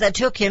impulses that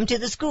took him to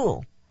the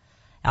school.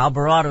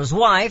 Alvarado's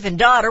wife and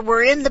daughter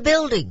were in the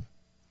building.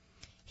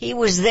 He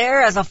was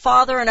there as a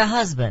father and a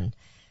husband,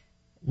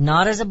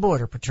 not as a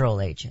border patrol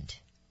agent.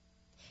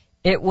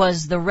 It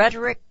was the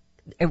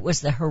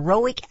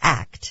heroic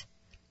act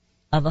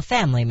of a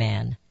family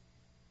man,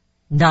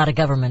 not a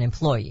government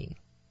employee.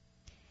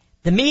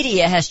 The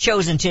media has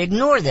chosen to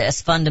ignore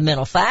this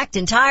fundamental fact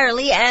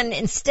entirely and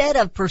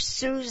instead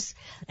pursues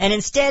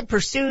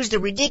the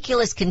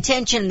ridiculous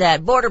contention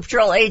that border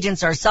patrol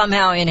agents are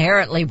somehow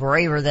inherently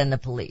braver than the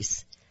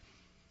police.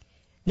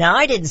 Now,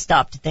 I didn't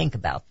stop to think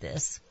about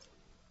this,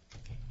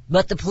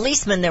 but the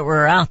policemen that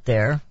were out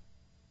there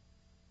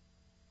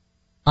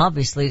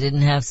obviously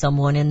didn't have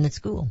someone in the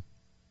school,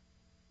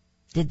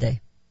 did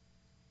they?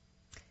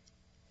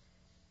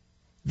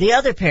 The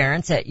other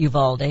parents at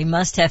Uvalde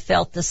must have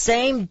felt the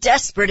same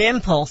desperate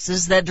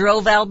impulses that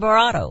drove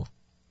Alvarado,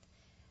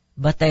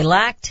 but they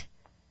lacked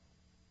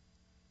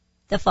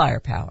the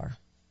firepower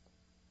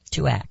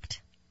to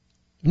act.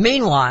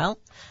 Meanwhile,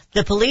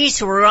 the police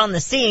who were on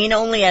the scene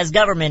only as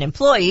government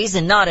employees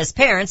and not as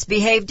parents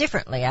behaved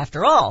differently.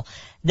 After all,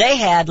 they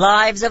had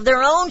lives of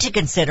their own to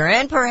consider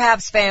and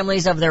perhaps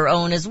families of their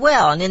own as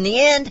well. And in the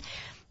end,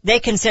 they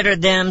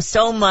considered them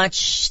so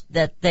much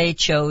that they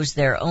chose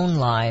their own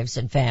lives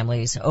and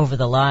families over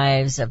the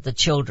lives of the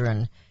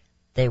children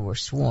they were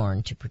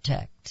sworn to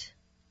protect.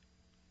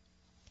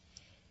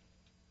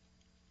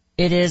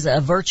 It is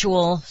a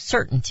virtual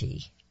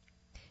certainty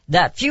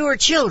that fewer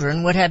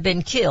children would have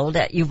been killed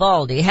at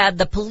Uvalde had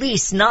the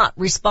police not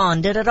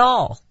responded at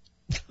all.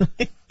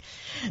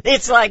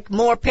 It's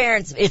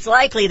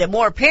likely that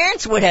more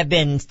parents would have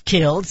been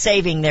killed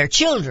saving their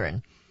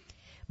children.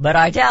 But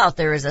I doubt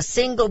there is a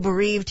single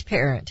bereaved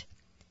parent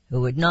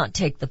who would not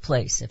take the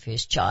place of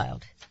his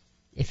child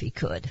if he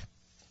could.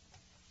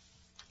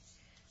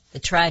 The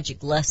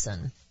tragic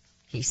lesson,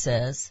 he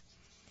says,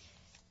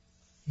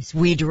 is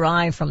we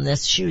derive from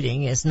this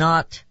shooting is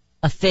not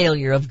a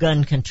failure of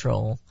gun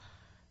control,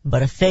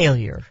 but a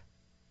failure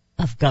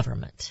of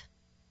government.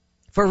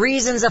 For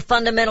reasons of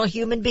fundamental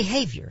human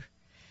behavior,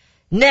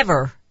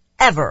 never,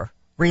 ever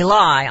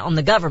rely on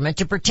the government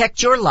to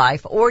protect your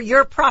life or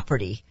your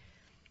property.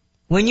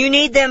 When you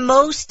need them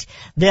most,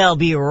 they'll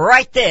be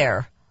right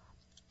there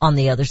on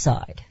the other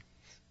side.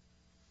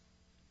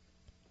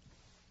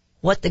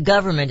 What the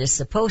government is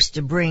supposed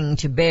to bring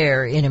to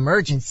bear in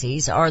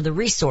emergencies are the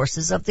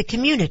resources of the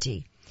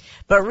community.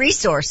 But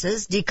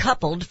resources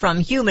decoupled from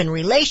human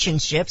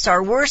relationships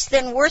are worse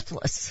than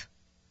worthless.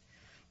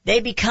 They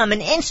become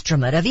an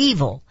instrument of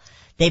evil.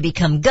 They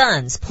become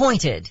guns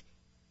pointed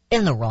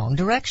in the wrong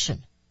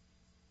direction.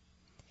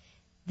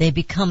 They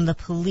become the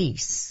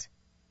police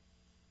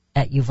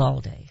at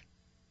Uvalde.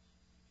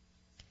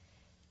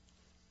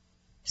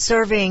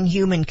 Severing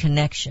human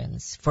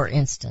connections, for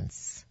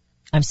instance,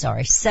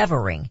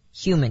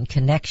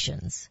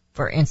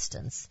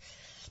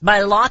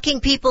 by locking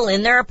people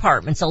in their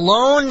apartments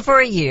alone for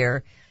a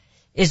year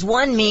is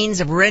one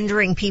means of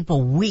rendering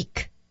people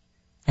weak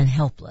and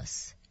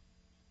helpless.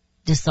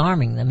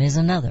 Disarming them is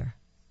another.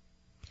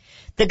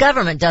 The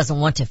government doesn't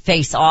want to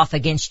face off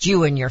against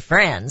you and your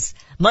friends,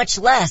 much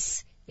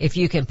less if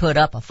you can put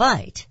up a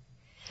fight.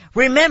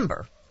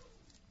 Remember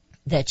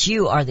that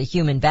you are the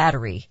human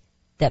battery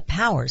that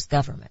powers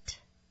government.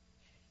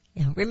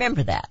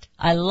 Remember that.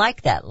 I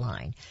like that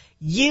line.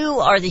 You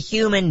are the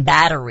human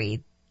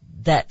battery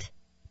that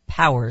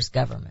powers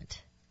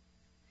government.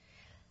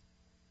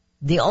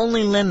 The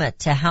only limit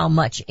to how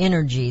much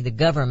energy the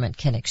government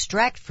can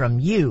extract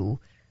from you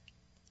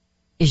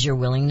is your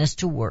willingness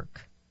to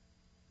work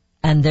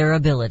and their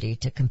ability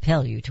to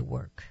compel you to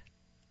work.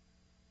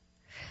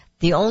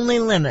 The only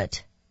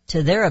limit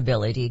to their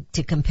ability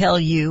to compel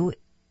you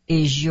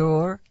is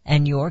your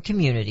and your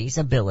community's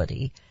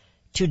ability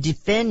to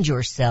defend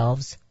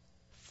yourselves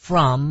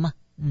from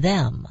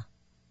them.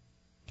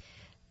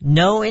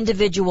 No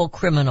individual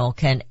criminal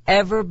can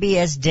ever be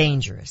as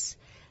dangerous,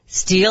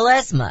 steal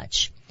as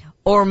much,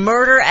 or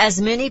murder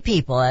as many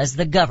people as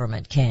the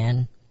government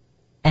can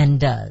and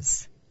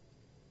does.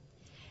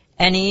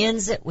 And he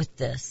ends it with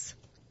this.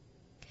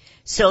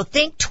 So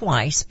think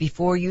twice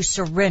before you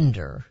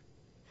surrender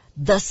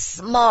the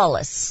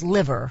smallest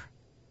sliver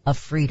of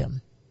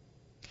freedom.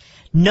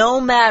 No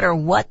matter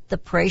what the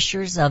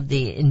pressures of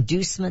the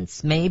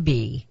inducements may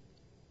be,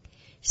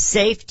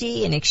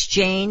 safety in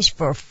exchange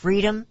for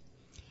freedom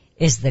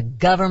is the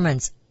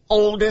government's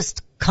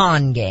oldest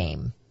con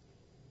game.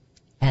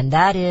 And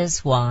that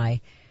is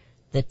why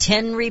the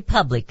 10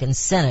 Republican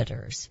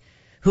senators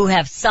who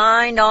have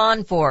signed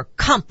on for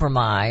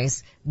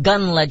compromise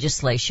gun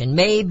legislation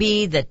may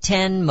be the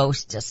 10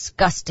 most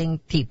disgusting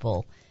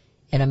people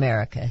in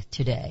America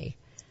today.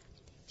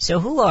 So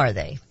who are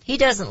they? He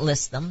doesn't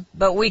list them,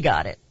 but we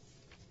got it.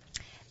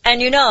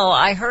 And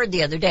I heard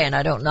the other day, and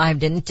I don't know, I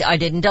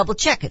didn't double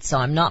check it, so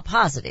I'm not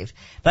positive.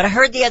 But I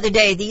heard the other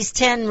day, these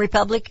 10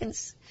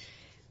 Republicans,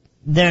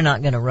 they're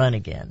not going to run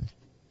again.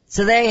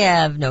 So they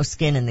have no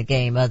skin in the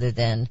game other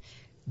than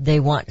they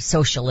want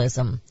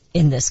socialism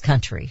in this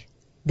country.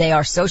 They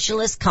are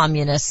socialist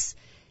communists,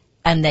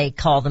 and they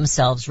call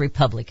themselves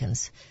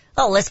Republicans.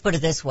 Oh, let's put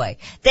it this way.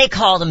 They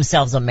call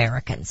themselves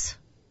Americans,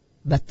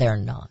 but they're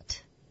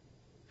not.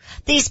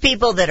 These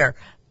people that are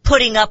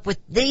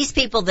these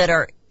people that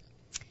are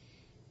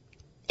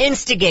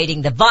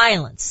instigating the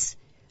violence,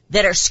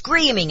 that are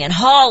screaming and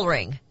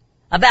hollering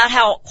about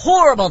how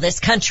horrible this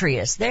country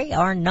is, they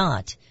are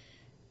not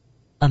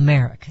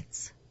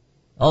Americans.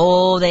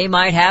 Oh, they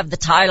might have the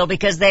title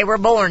because they were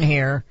born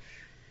here,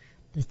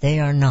 but they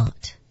are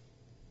not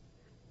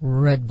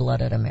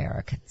red-blooded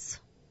Americans.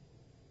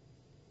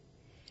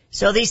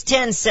 So these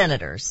 10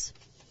 senators,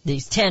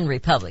 these 10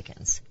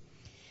 Republicans,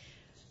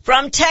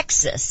 from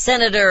Texas,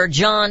 Senator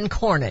John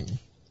Cornyn,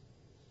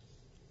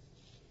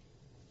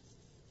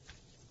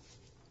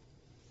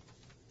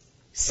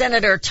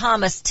 Senator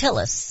Thomas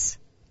Tillis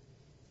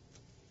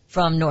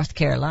from North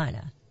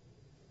Carolina,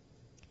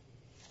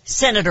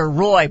 Senator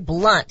Roy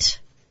Blunt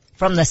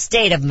from the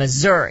state of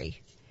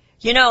Missouri.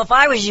 If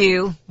I was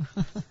you,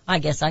 I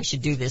guess I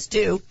should do this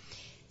too.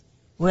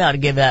 We ought to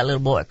give that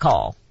little boy a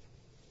call.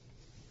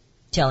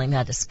 Tell him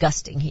how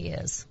disgusting he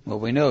is. Well,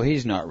 we know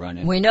he's not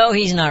running. We know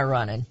he's not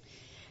running.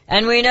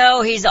 And we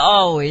know he's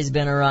always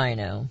been a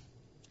rhino.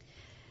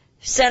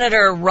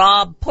 Senator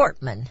Rob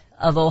Portman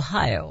of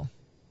Ohio.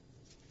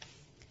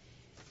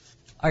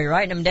 Are you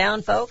writing them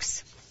down,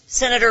 folks?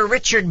 Senator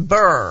Richard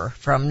Burr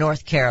from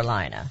North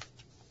Carolina.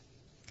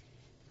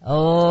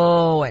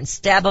 Oh, and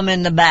stab him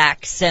in the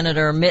back,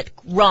 Senator Mitt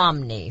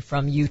Romney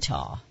from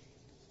Utah.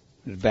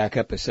 Back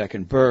up a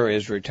second. Burr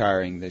is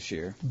retiring this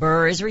year.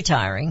 Burr is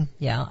retiring,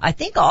 yeah. I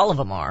think all of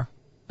them are,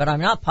 but I'm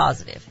not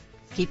positive.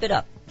 Keep it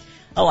up.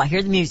 Oh, I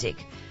hear the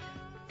music.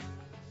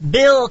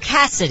 Bill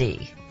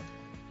Cassidy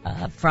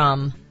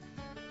from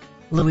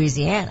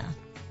Louisiana.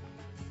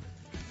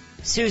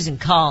 Susan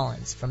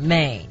Collins from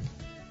Maine.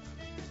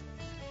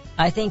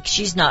 I think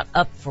she's not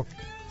up for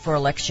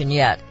election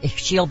yet.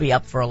 She'll be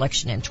up for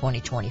election in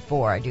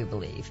 2024, I do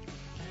believe.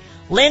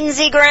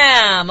 Lindsey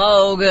Graham.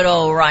 Oh, good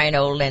old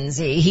Rhino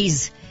Lindsey.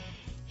 He's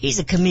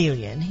a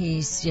chameleon.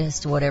 He's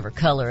just whatever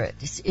color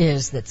it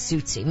is that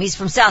suits him. He's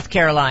from South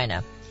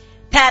Carolina.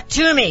 Pat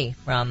Toomey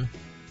from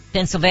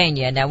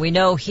Pennsylvania. Now, we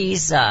know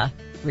he's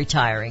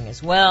retiring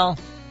as well.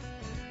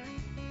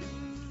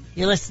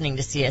 You're listening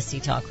to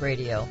CSC Talk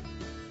Radio.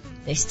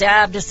 They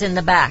stabbed us in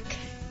the back,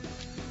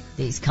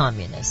 these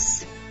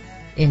communists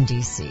in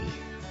D.C.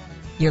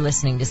 You're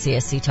listening to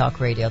CSC Talk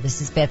Radio.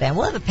 This is Beth Ann.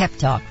 We'll have a pep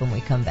talk when we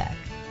come back.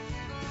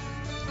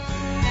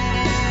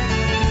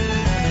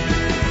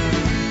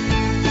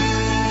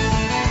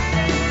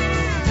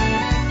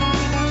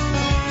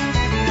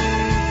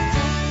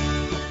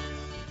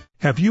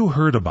 Have you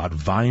heard about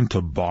Vine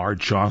to Bar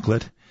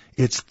chocolate?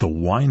 It's the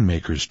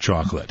winemaker's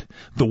chocolate,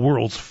 the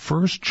world's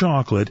first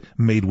chocolate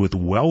made with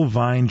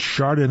well-vined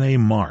Chardonnay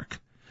marc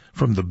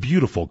from the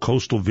beautiful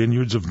coastal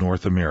vineyards of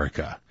North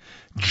America.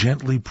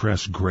 Gently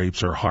pressed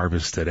grapes are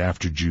harvested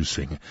after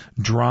juicing,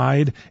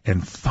 dried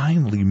and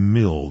finely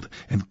milled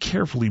and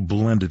carefully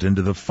blended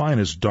into the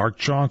finest dark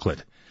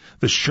chocolate.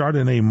 The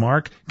Chardonnay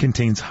marc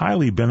contains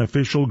highly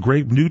beneficial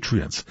grape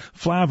nutrients,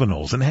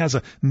 flavanols, and has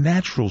a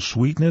natural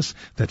sweetness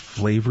that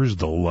flavors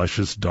the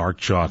luscious dark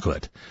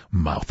chocolate.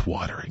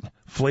 Mouth-watering,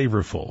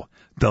 flavorful,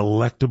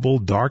 delectable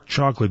dark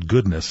chocolate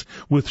goodness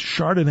with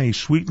Chardonnay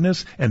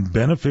sweetness and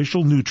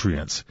beneficial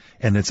nutrients.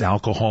 And it's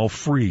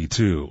alcohol-free,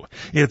 too.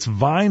 It's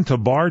Vine to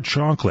Bar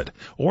chocolate.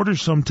 Order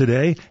some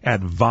today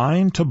at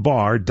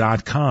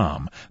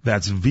vinetobar.com.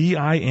 That's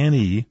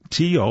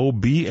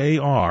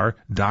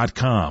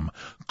VINETOBAR.com.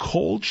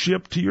 Cold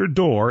shipped to your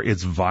door,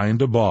 it's Vine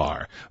to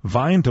Bar.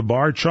 Vine to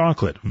Bar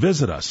chocolate.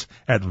 Visit us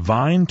at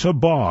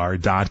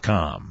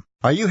vinetobar.com.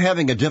 Are you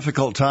having a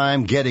difficult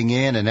time getting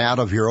in and out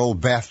of your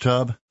old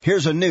bathtub?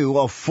 Here's a new,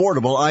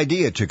 affordable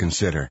idea to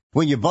consider.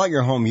 When you bought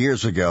your home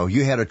years ago,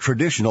 you had a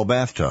traditional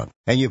bathtub,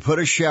 and you put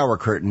a shower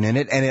curtain in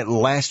it, and it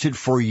lasted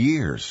for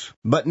years.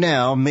 But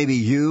now, maybe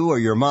you or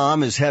your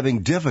mom is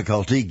having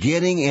difficulty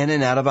getting in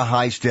and out of a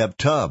high-step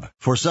tub.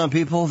 For some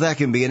people, that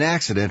can be an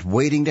accident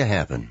waiting to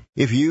happen.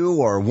 If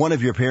you or one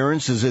of your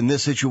parents is in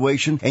this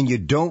situation and you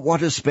don't want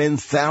to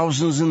spend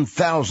thousands and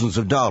thousands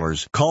of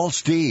dollars, call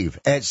Steve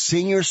at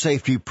Senior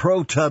Safety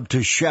Pro Tub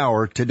to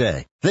Shower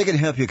today. They can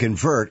help you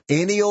convert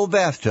any old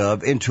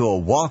bathtub into a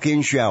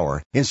walk-in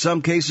shower, in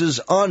some cases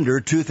under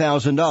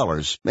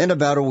 $2,000, in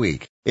about a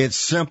week. It's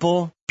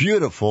simple,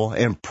 beautiful,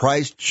 and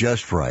priced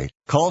just right.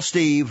 Call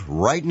Steve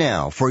right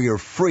now for your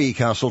free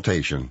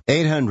consultation.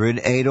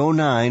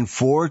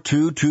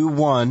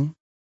 800-809-4221.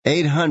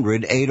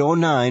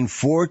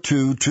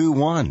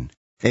 800-809-4221.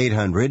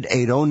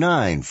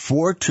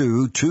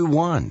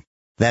 800-809-4221.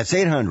 That's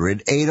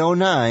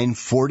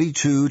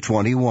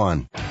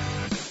 800-809-4221.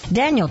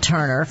 Daniel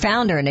Turner,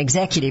 founder and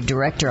executive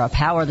director of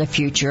Power the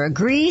Future,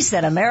 agrees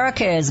that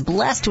America is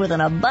blessed with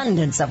an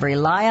abundance of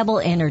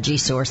reliable energy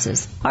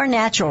sources. Our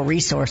natural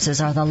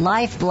resources are the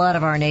lifeblood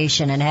of our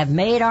nation and have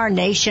made our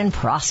nation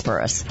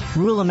prosperous.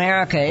 Rural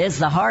America is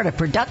the heart of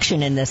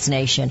production in this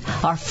nation.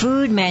 Our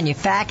food,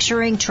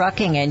 manufacturing,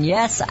 trucking, and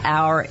yes,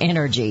 our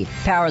energy.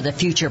 Power the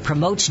Future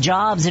promotes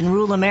jobs in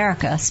rural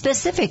America,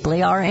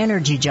 specifically our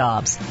energy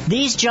jobs.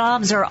 These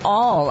jobs are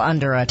all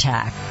under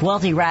attack.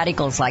 Wealthy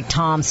radicals like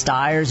Tom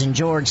Stiers and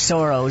George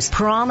Soros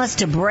promise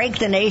to break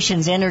the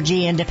nation's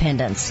energy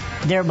independence.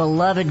 Their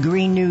beloved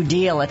Green New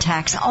Deal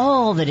attacks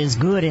all that is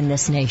good in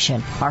this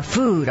nation. Our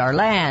food, our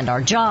land,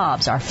 our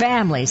jobs, our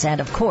families,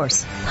 and of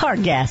course, our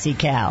gassy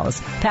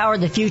cows. Power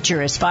the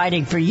Future is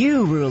fighting for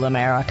you, rural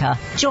America.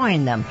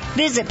 Join them.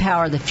 Visit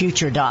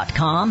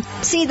PowerTheFuture.com.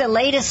 See the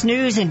latest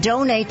news and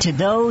donate to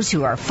those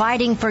who are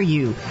fighting for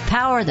you.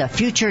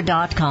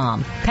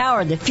 PowerTheFuture.com.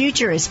 Power the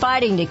Future is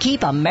fighting to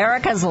keep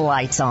America's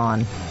lights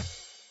on.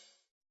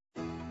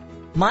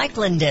 Mike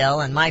Lindell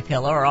and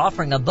MyPillow are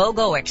offering a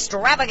BOGO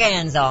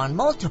extravaganza on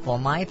multiple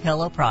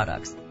MyPillow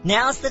products.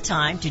 Now's the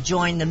time to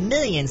join the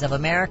millions of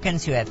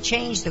Americans who have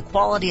changed the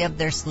quality of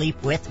their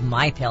sleep with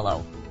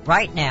MyPillow.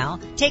 Right now,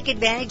 take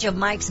advantage of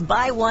Mike's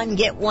buy one,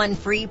 get one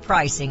free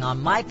pricing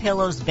on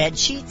MyPillow's bed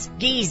sheets,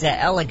 Giza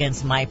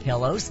Elegance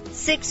MyPillows,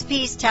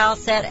 6-piece towel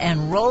set,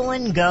 and Roll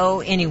and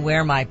Go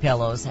Anywhere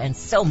MyPillows, and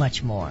so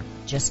much more.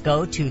 Just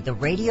go to the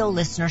radio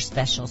listener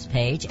specials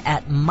page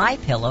at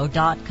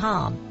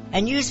MyPillow.com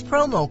and use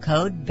promo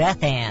code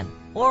BethAnn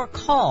or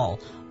call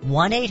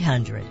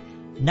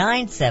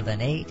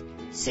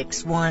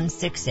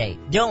 1-800-978-6168.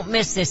 Don't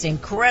miss this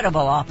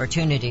incredible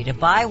opportunity to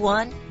buy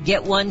one,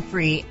 get one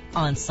free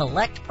on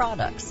select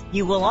products.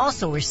 You will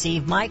also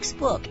receive Mike's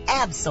book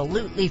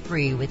absolutely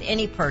free with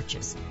any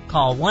purchase.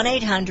 Call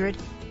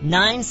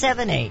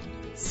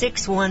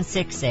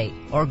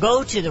 1-800-978-6168 or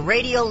go to the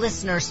radio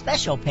listener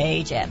special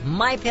page at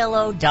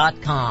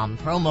MyPillow.com.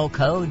 Promo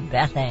code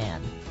BethAnn.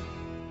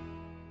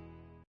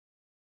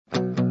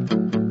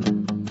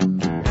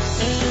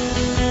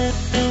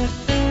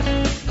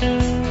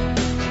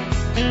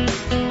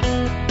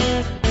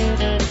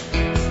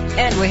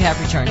 We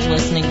have returned to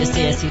listening to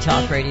CSC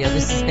Talk Radio.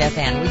 This is Beth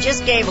Ann. We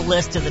just gave a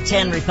list of the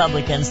 10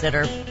 Republicans that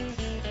are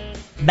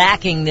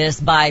backing this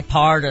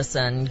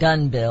bipartisan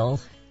gun bill.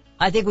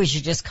 I think we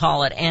should just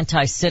call it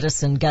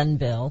anti-citizen gun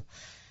bill,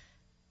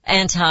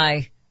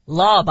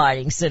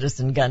 anti-law-abiding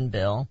citizen gun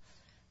bill.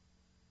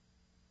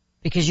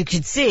 Because you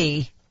could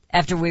see,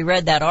 after we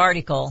read that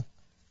article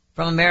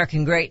from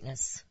American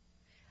Greatness,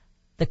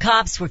 the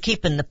cops were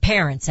keeping the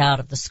parents out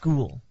of the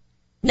school.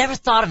 Never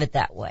thought of it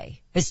that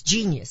way. It's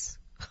genius.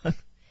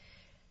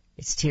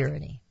 It's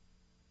tyranny.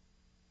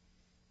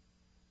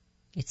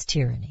 It's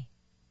tyranny.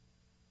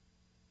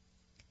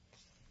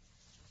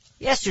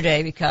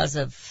 Yesterday, because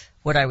of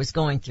what I was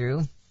going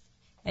through,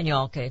 and you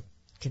all can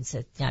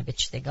sit, I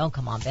bet you think, oh,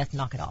 come on, Beth,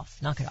 knock it off.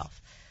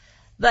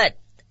 But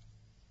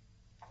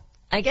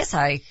I guess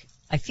I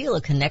feel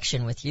a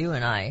connection with you,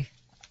 and I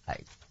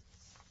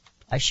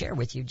share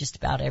with you just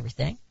about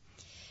everything.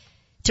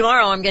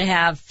 Tomorrow I'm going to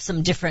have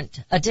a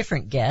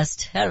different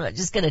guest. I'm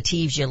just going to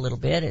tease you a little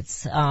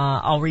bit.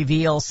 I'll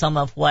reveal some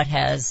of what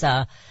has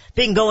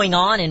been going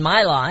on in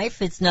my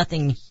life. It's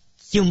nothing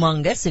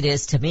humongous. It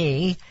is to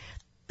me,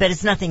 but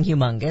it's nothing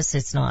humongous.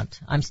 It's not.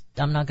 I'm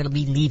not going to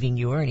be leaving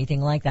you or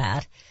anything like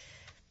that.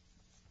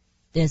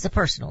 It's a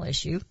personal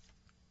issue.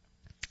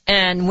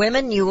 And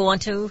women, you will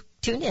want to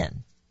tune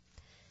in.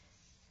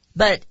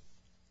 But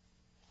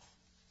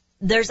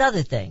there's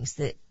other things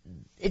that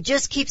it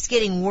just keeps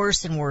getting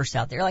worse and worse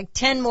out there. Like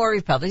 10 more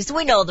Republicans.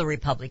 We know the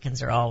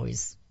Republicans are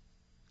always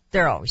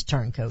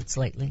turncoats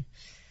lately.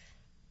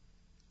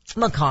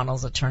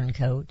 McConnell's a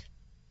turncoat.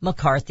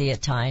 McCarthy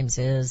at times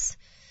is.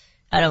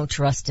 I don't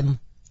trust him.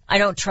 I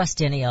don't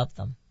trust any of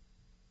them.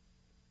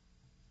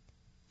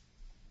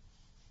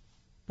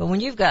 But when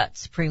you've got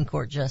Supreme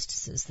Court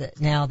justices that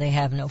now they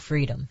have no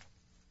freedom,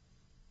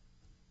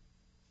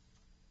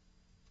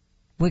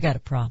 we got a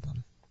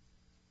problem.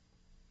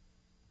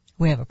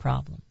 We have a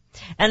problem.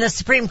 And the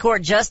Supreme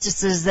Court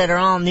justices that are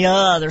on the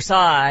other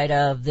side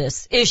of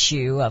this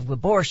issue of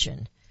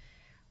abortion,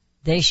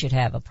 they should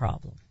have a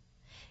problem.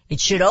 It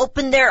should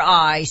open their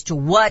eyes to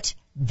what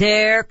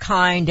their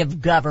kind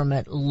of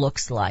government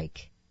looks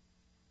like.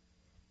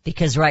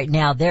 Because right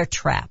now they're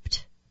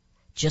trapped,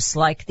 just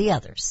like the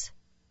others.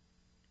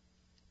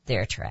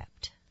 They're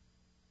trapped.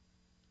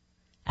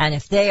 And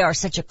if they are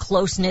such a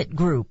close-knit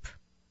group,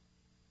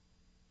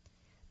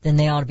 then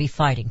they ought to be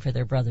fighting for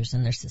their brothers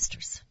and their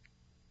sisters.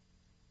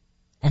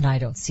 And I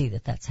don't see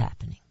that that's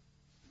happening.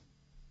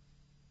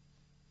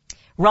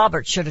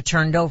 Robert should have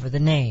turned over the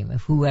name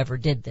of whoever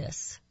did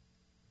this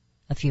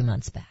a few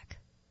months back.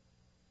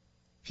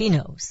 He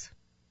knows.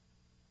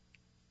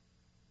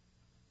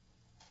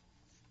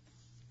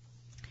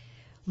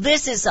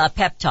 This is a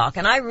pep talk,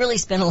 and I really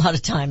spent a lot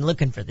of time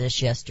looking for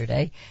this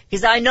yesterday,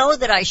 because I know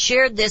that I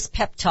shared this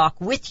pep talk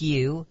with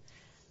you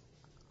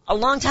a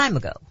long time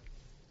ago.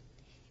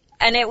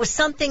 And it was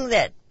something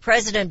that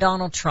President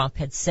Donald Trump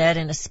had said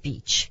in a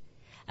speech.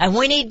 And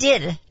when he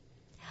did it,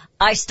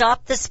 I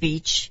stopped the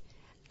speech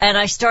and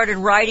I started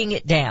writing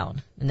it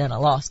down. And then I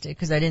lost it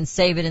because I didn't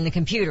save it in the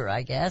computer,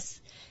 I guess.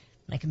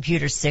 My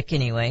computer's sick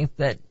anyway,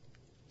 but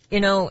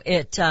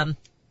it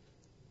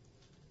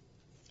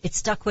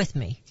stuck with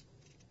me.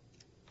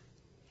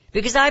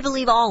 Because I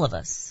believe all of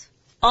us,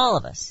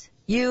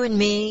 you and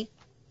me,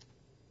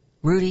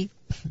 Rudy,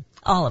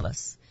 all of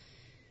us,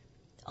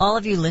 all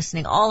of you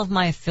listening, all of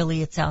my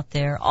affiliates out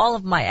there, all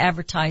of my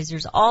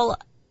advertisers, all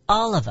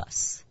of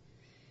us,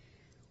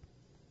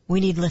 we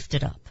need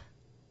lifted up.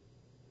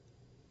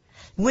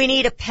 We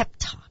need a pep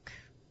talk.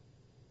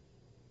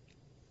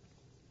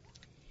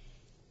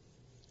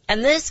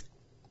 And this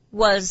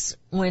was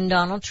when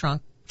Donald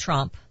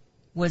Trump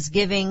was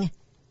giving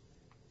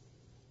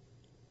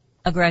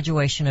a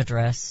graduation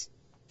address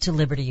to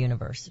Liberty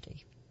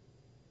University.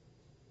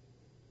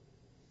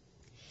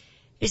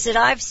 He said,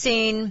 I've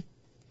seen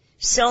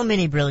so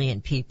many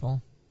brilliant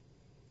people.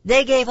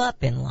 They gave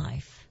up in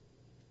life.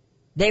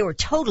 They were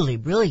totally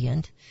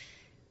brilliant.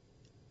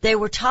 They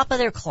were top of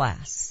their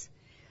class.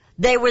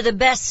 They were the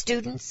best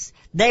students.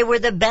 They were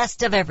the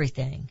best of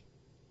everything.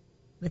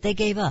 But they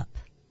gave up.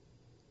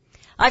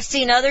 I've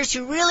seen others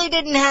who really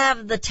didn't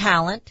have the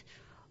talent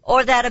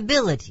or that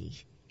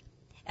ability.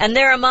 And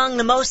they're among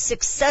the most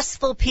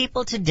successful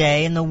people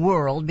today in the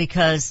world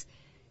because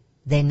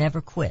they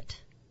never quit.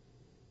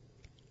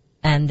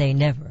 And they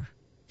never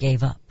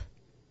gave up.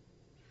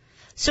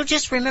 So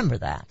just remember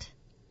that.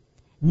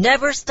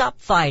 Never stop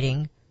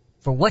fighting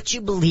for what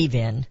you believe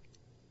in,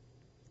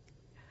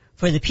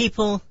 for the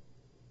people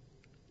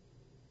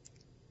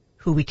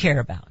who we care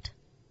about.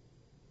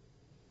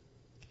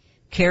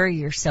 Carry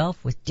yourself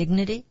with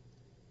dignity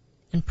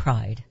and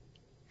pride.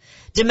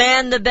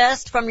 Demand the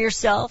best from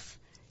yourself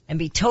and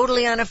be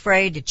totally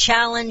unafraid to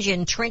challenge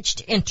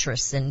entrenched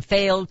interests and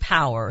failed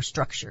power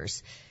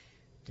structures.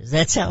 Does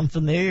that sound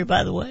familiar,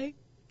 by the way?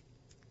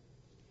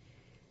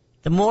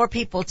 The more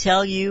people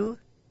tell you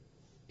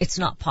it's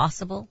not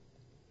possible,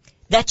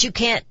 that it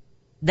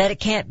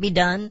can't be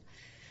done,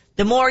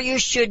 the more you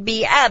should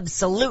be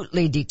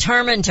absolutely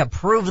determined to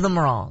prove them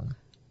wrong.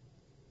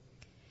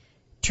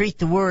 Treat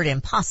the word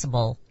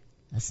impossible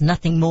as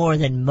nothing more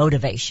than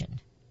motivation.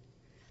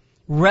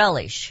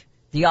 Relish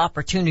the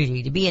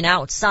opportunity to be an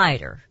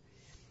outsider.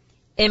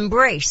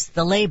 Embrace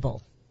the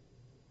label.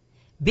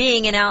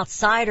 Being an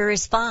outsider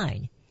is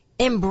fine.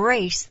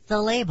 Embrace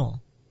the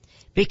label.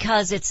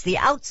 Because it's the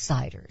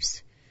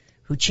outsiders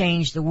who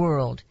change the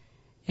world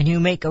and who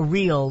make a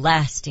real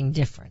lasting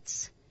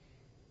difference.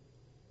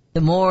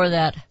 The more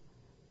that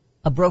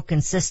a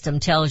broken system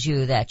tells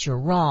you that you're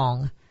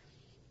wrong,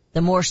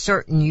 the more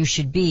certain you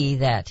should be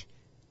that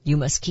you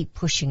must keep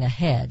pushing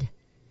ahead.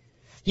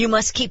 You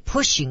must keep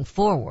pushing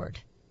forward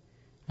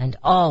and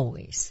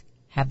always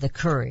have the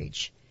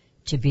courage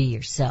to be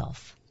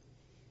yourself.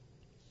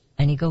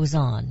 And he goes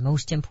on,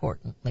 most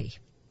importantly,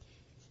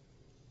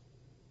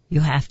 you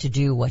have to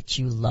do what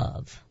you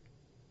love.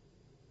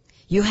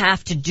 You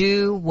have to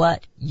do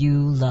what you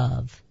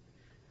love.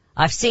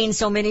 I've seen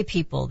so many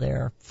people,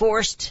 they're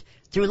forced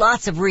through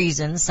lots of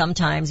reasons,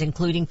 sometimes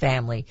including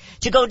family,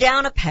 to go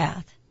down a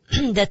path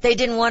that they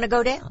didn't want to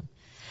go down.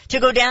 To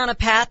go down a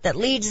path that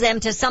leads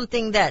them to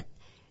something that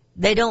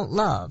they don't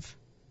love.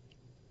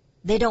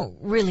 They don't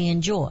really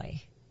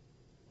enjoy.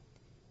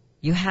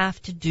 You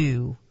have to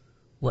do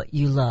what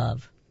you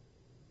love,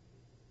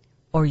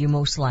 or you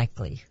most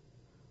likely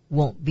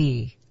won't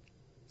be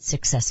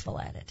successful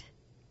at it.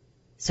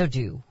 So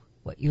do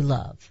what you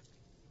love.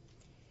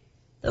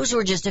 Those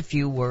were just a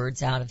few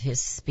words out of his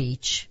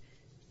speech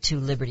to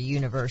Liberty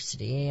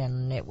University,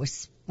 and it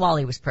was while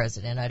he was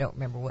president. I don't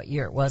remember what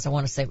year it was. I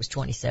want to say it was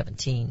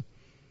 2017.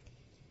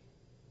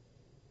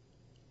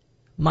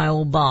 My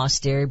old boss,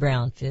 Derry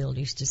Brownfield,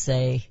 used to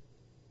say,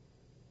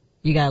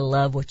 you gotta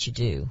love what you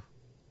do.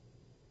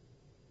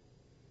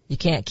 You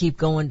can't keep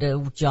going to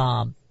a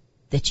job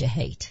that you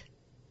hate.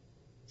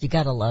 You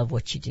gotta love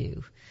what you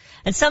do.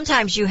 And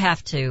sometimes you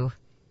have to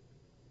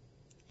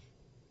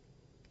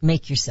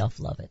make yourself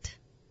love it.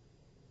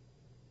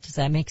 Does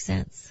that make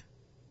sense?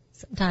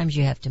 Sometimes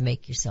you have to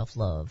make yourself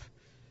love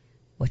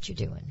what you're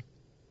doing.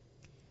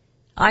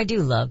 I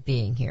do love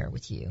being here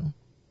with you.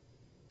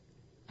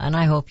 And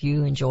I hope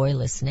you enjoy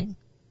listening.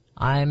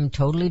 I'm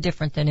totally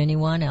different than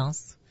anyone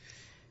else.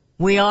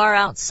 We are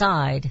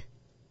outside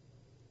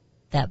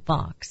that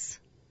box.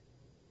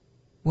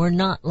 We're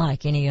not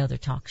like any other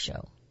talk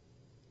show.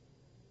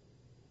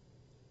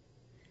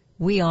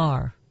 We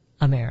are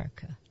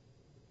America.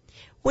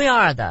 We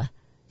are the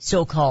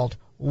so-called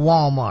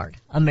Walmart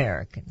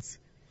Americans.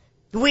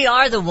 We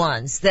are the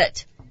ones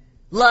that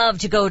love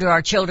to go to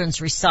our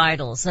children's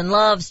recitals and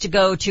loves to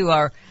go to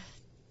our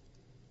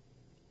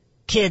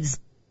kids'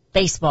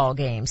 baseball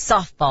games,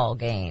 softball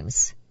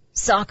games,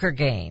 soccer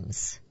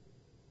games.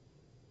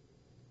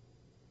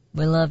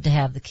 We love to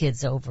have the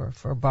kids over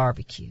for a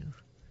barbecue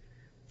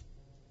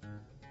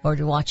or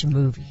to watch a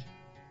movie.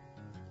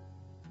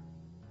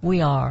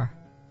 We are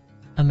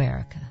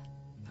America.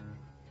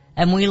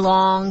 And we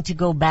long to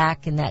go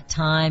back in that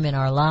time in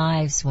our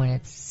lives when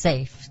it's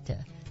safe to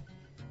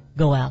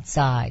go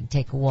outside,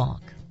 take a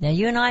walk. Now,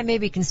 you and I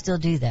maybe can still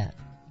do that.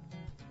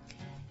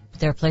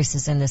 But there are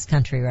places in this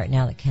country right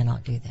now that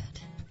cannot do that.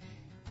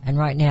 And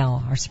right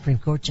now, our Supreme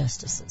Court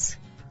justices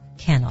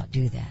cannot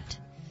do that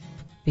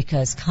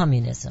because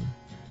communism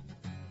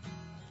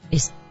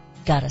is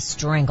got a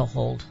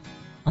stranglehold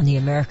on the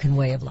American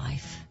way of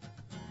life.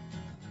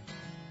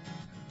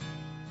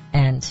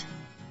 And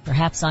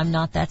perhaps I'm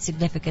not that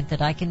significant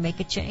that I can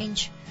make a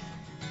change,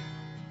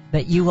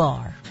 but you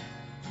are.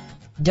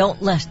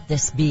 Don't let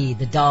this be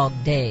the dog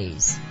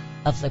days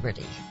of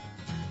liberty.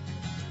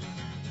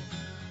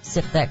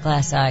 Sip that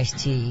glass of iced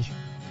tea,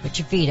 put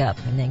your feet up,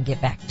 and then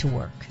get back to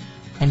work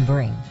and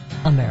bring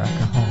America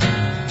home.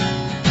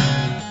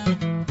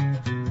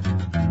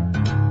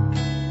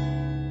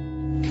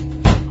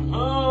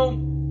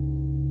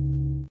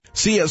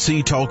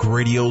 CSC Talk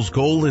Radio's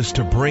goal is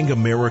to bring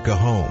America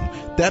home.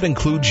 That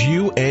includes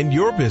you and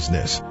your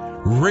business.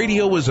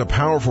 Radio is a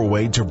powerful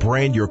way to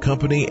brand your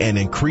company and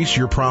increase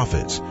your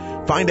profits.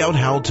 Find out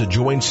how to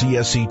join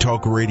CSC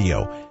Talk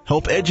Radio,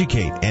 help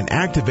educate and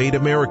activate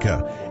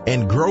America,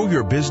 and grow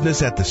your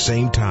business at the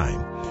same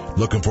time.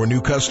 Looking for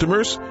new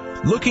customers?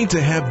 Looking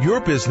to have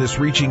your business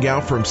reaching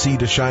out from sea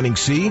to shining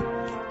sea?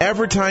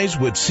 Advertise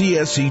with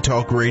CSC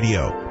Talk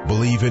Radio.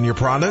 Believe in your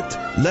product?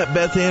 Let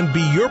Beth Ann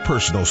be your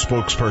personal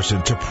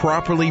spokesperson to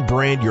properly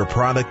brand your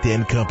product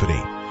and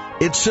company.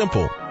 It's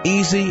simple,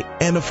 easy,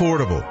 and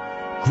affordable.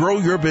 Grow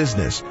your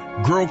business,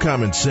 grow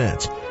common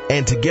sense,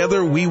 and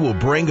together we will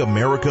bring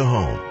America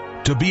home.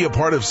 To be a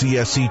part of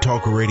CSC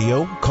Talk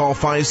Radio, call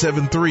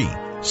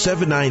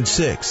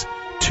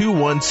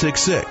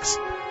 573-796-2166.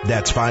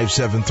 That's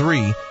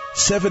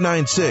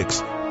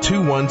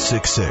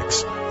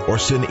 573-796-2166. Or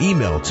send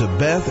email to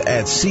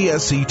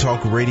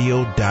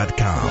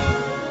beth@csctalkradio.com.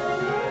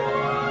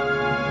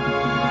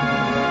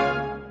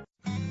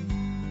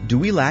 Do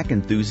we lack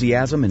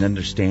enthusiasm and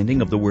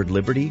understanding of the word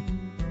liberty?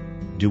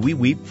 Do we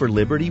weep for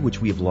liberty which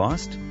we have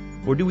lost?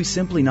 Or do we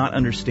simply not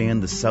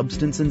understand the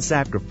substance and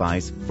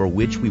sacrifice for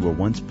which we were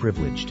once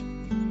privileged?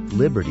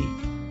 Liberty.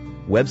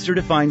 Webster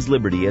defines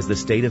liberty as the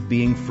state of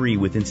being free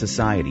within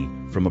society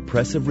from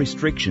oppressive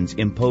restrictions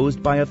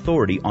imposed by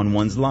authority on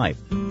one's life,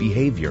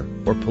 behavior,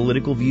 or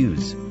political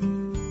views.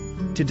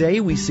 Today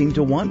we seem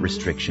to want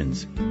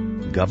restrictions.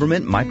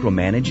 Government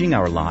micromanaging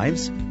our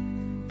lives?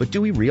 But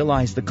do we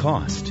realize the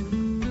cost?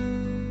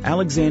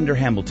 Alexander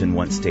Hamilton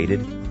once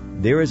stated,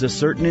 "There is a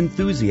certain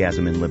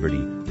enthusiasm in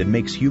liberty that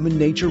makes human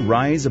nature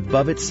rise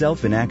above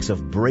itself in acts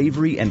of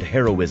bravery and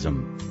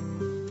heroism."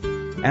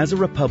 As a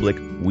republic,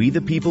 we the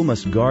people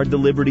must guard the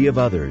liberty of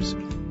others.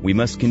 We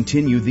must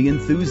continue the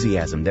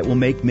enthusiasm that will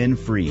make men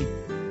free.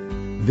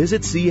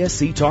 Visit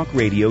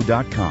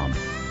csctalkradio.com,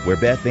 where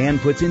Beth Ann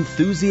puts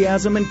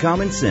enthusiasm and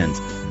common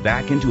sense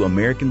back into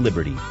American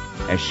liberty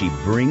as she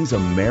brings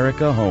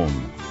America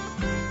home.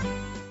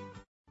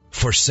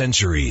 For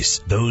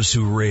centuries, those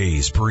who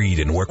raise, breed,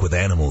 and work with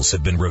animals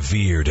have been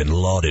revered and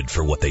lauded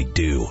for what they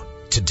do.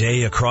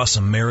 Today, across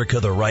America,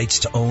 the rights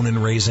to own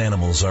and raise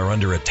animals are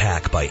under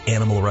attack by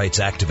animal rights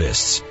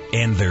activists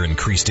and their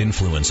increased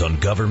influence on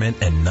government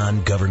and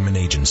non-government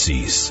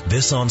agencies.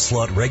 This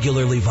onslaught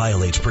regularly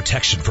violates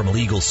protection from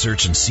illegal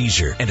search and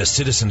seizure and a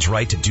citizen's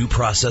right to due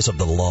process of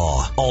the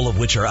law, all of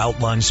which are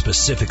outlined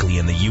specifically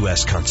in the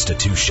U.S.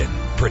 Constitution.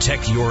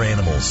 Protect your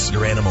animals,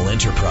 your animal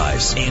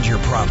enterprise, and your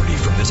property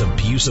from this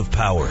abuse of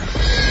power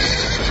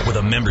with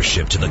a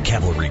membership to the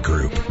Cavalry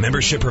Group.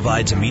 Membership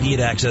provides immediate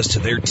access to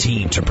their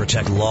team to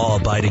protect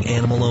law-abiding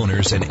animal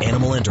owners and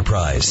animal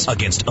enterprise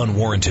against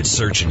unwarranted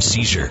search and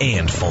seizure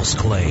and false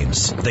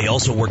claims. They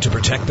also work to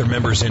protect their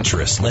members'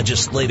 interests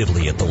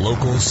legislatively at the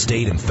local,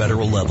 state, and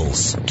federal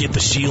levels. Get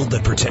the shield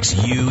that protects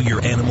you,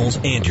 your animals,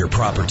 and your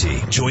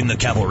property. Join the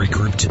Cavalry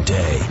Group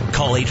today.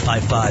 Call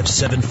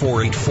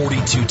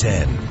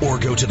 855-748-4210 or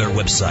go to their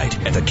website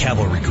at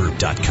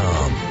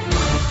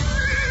thecavalrygroup.com.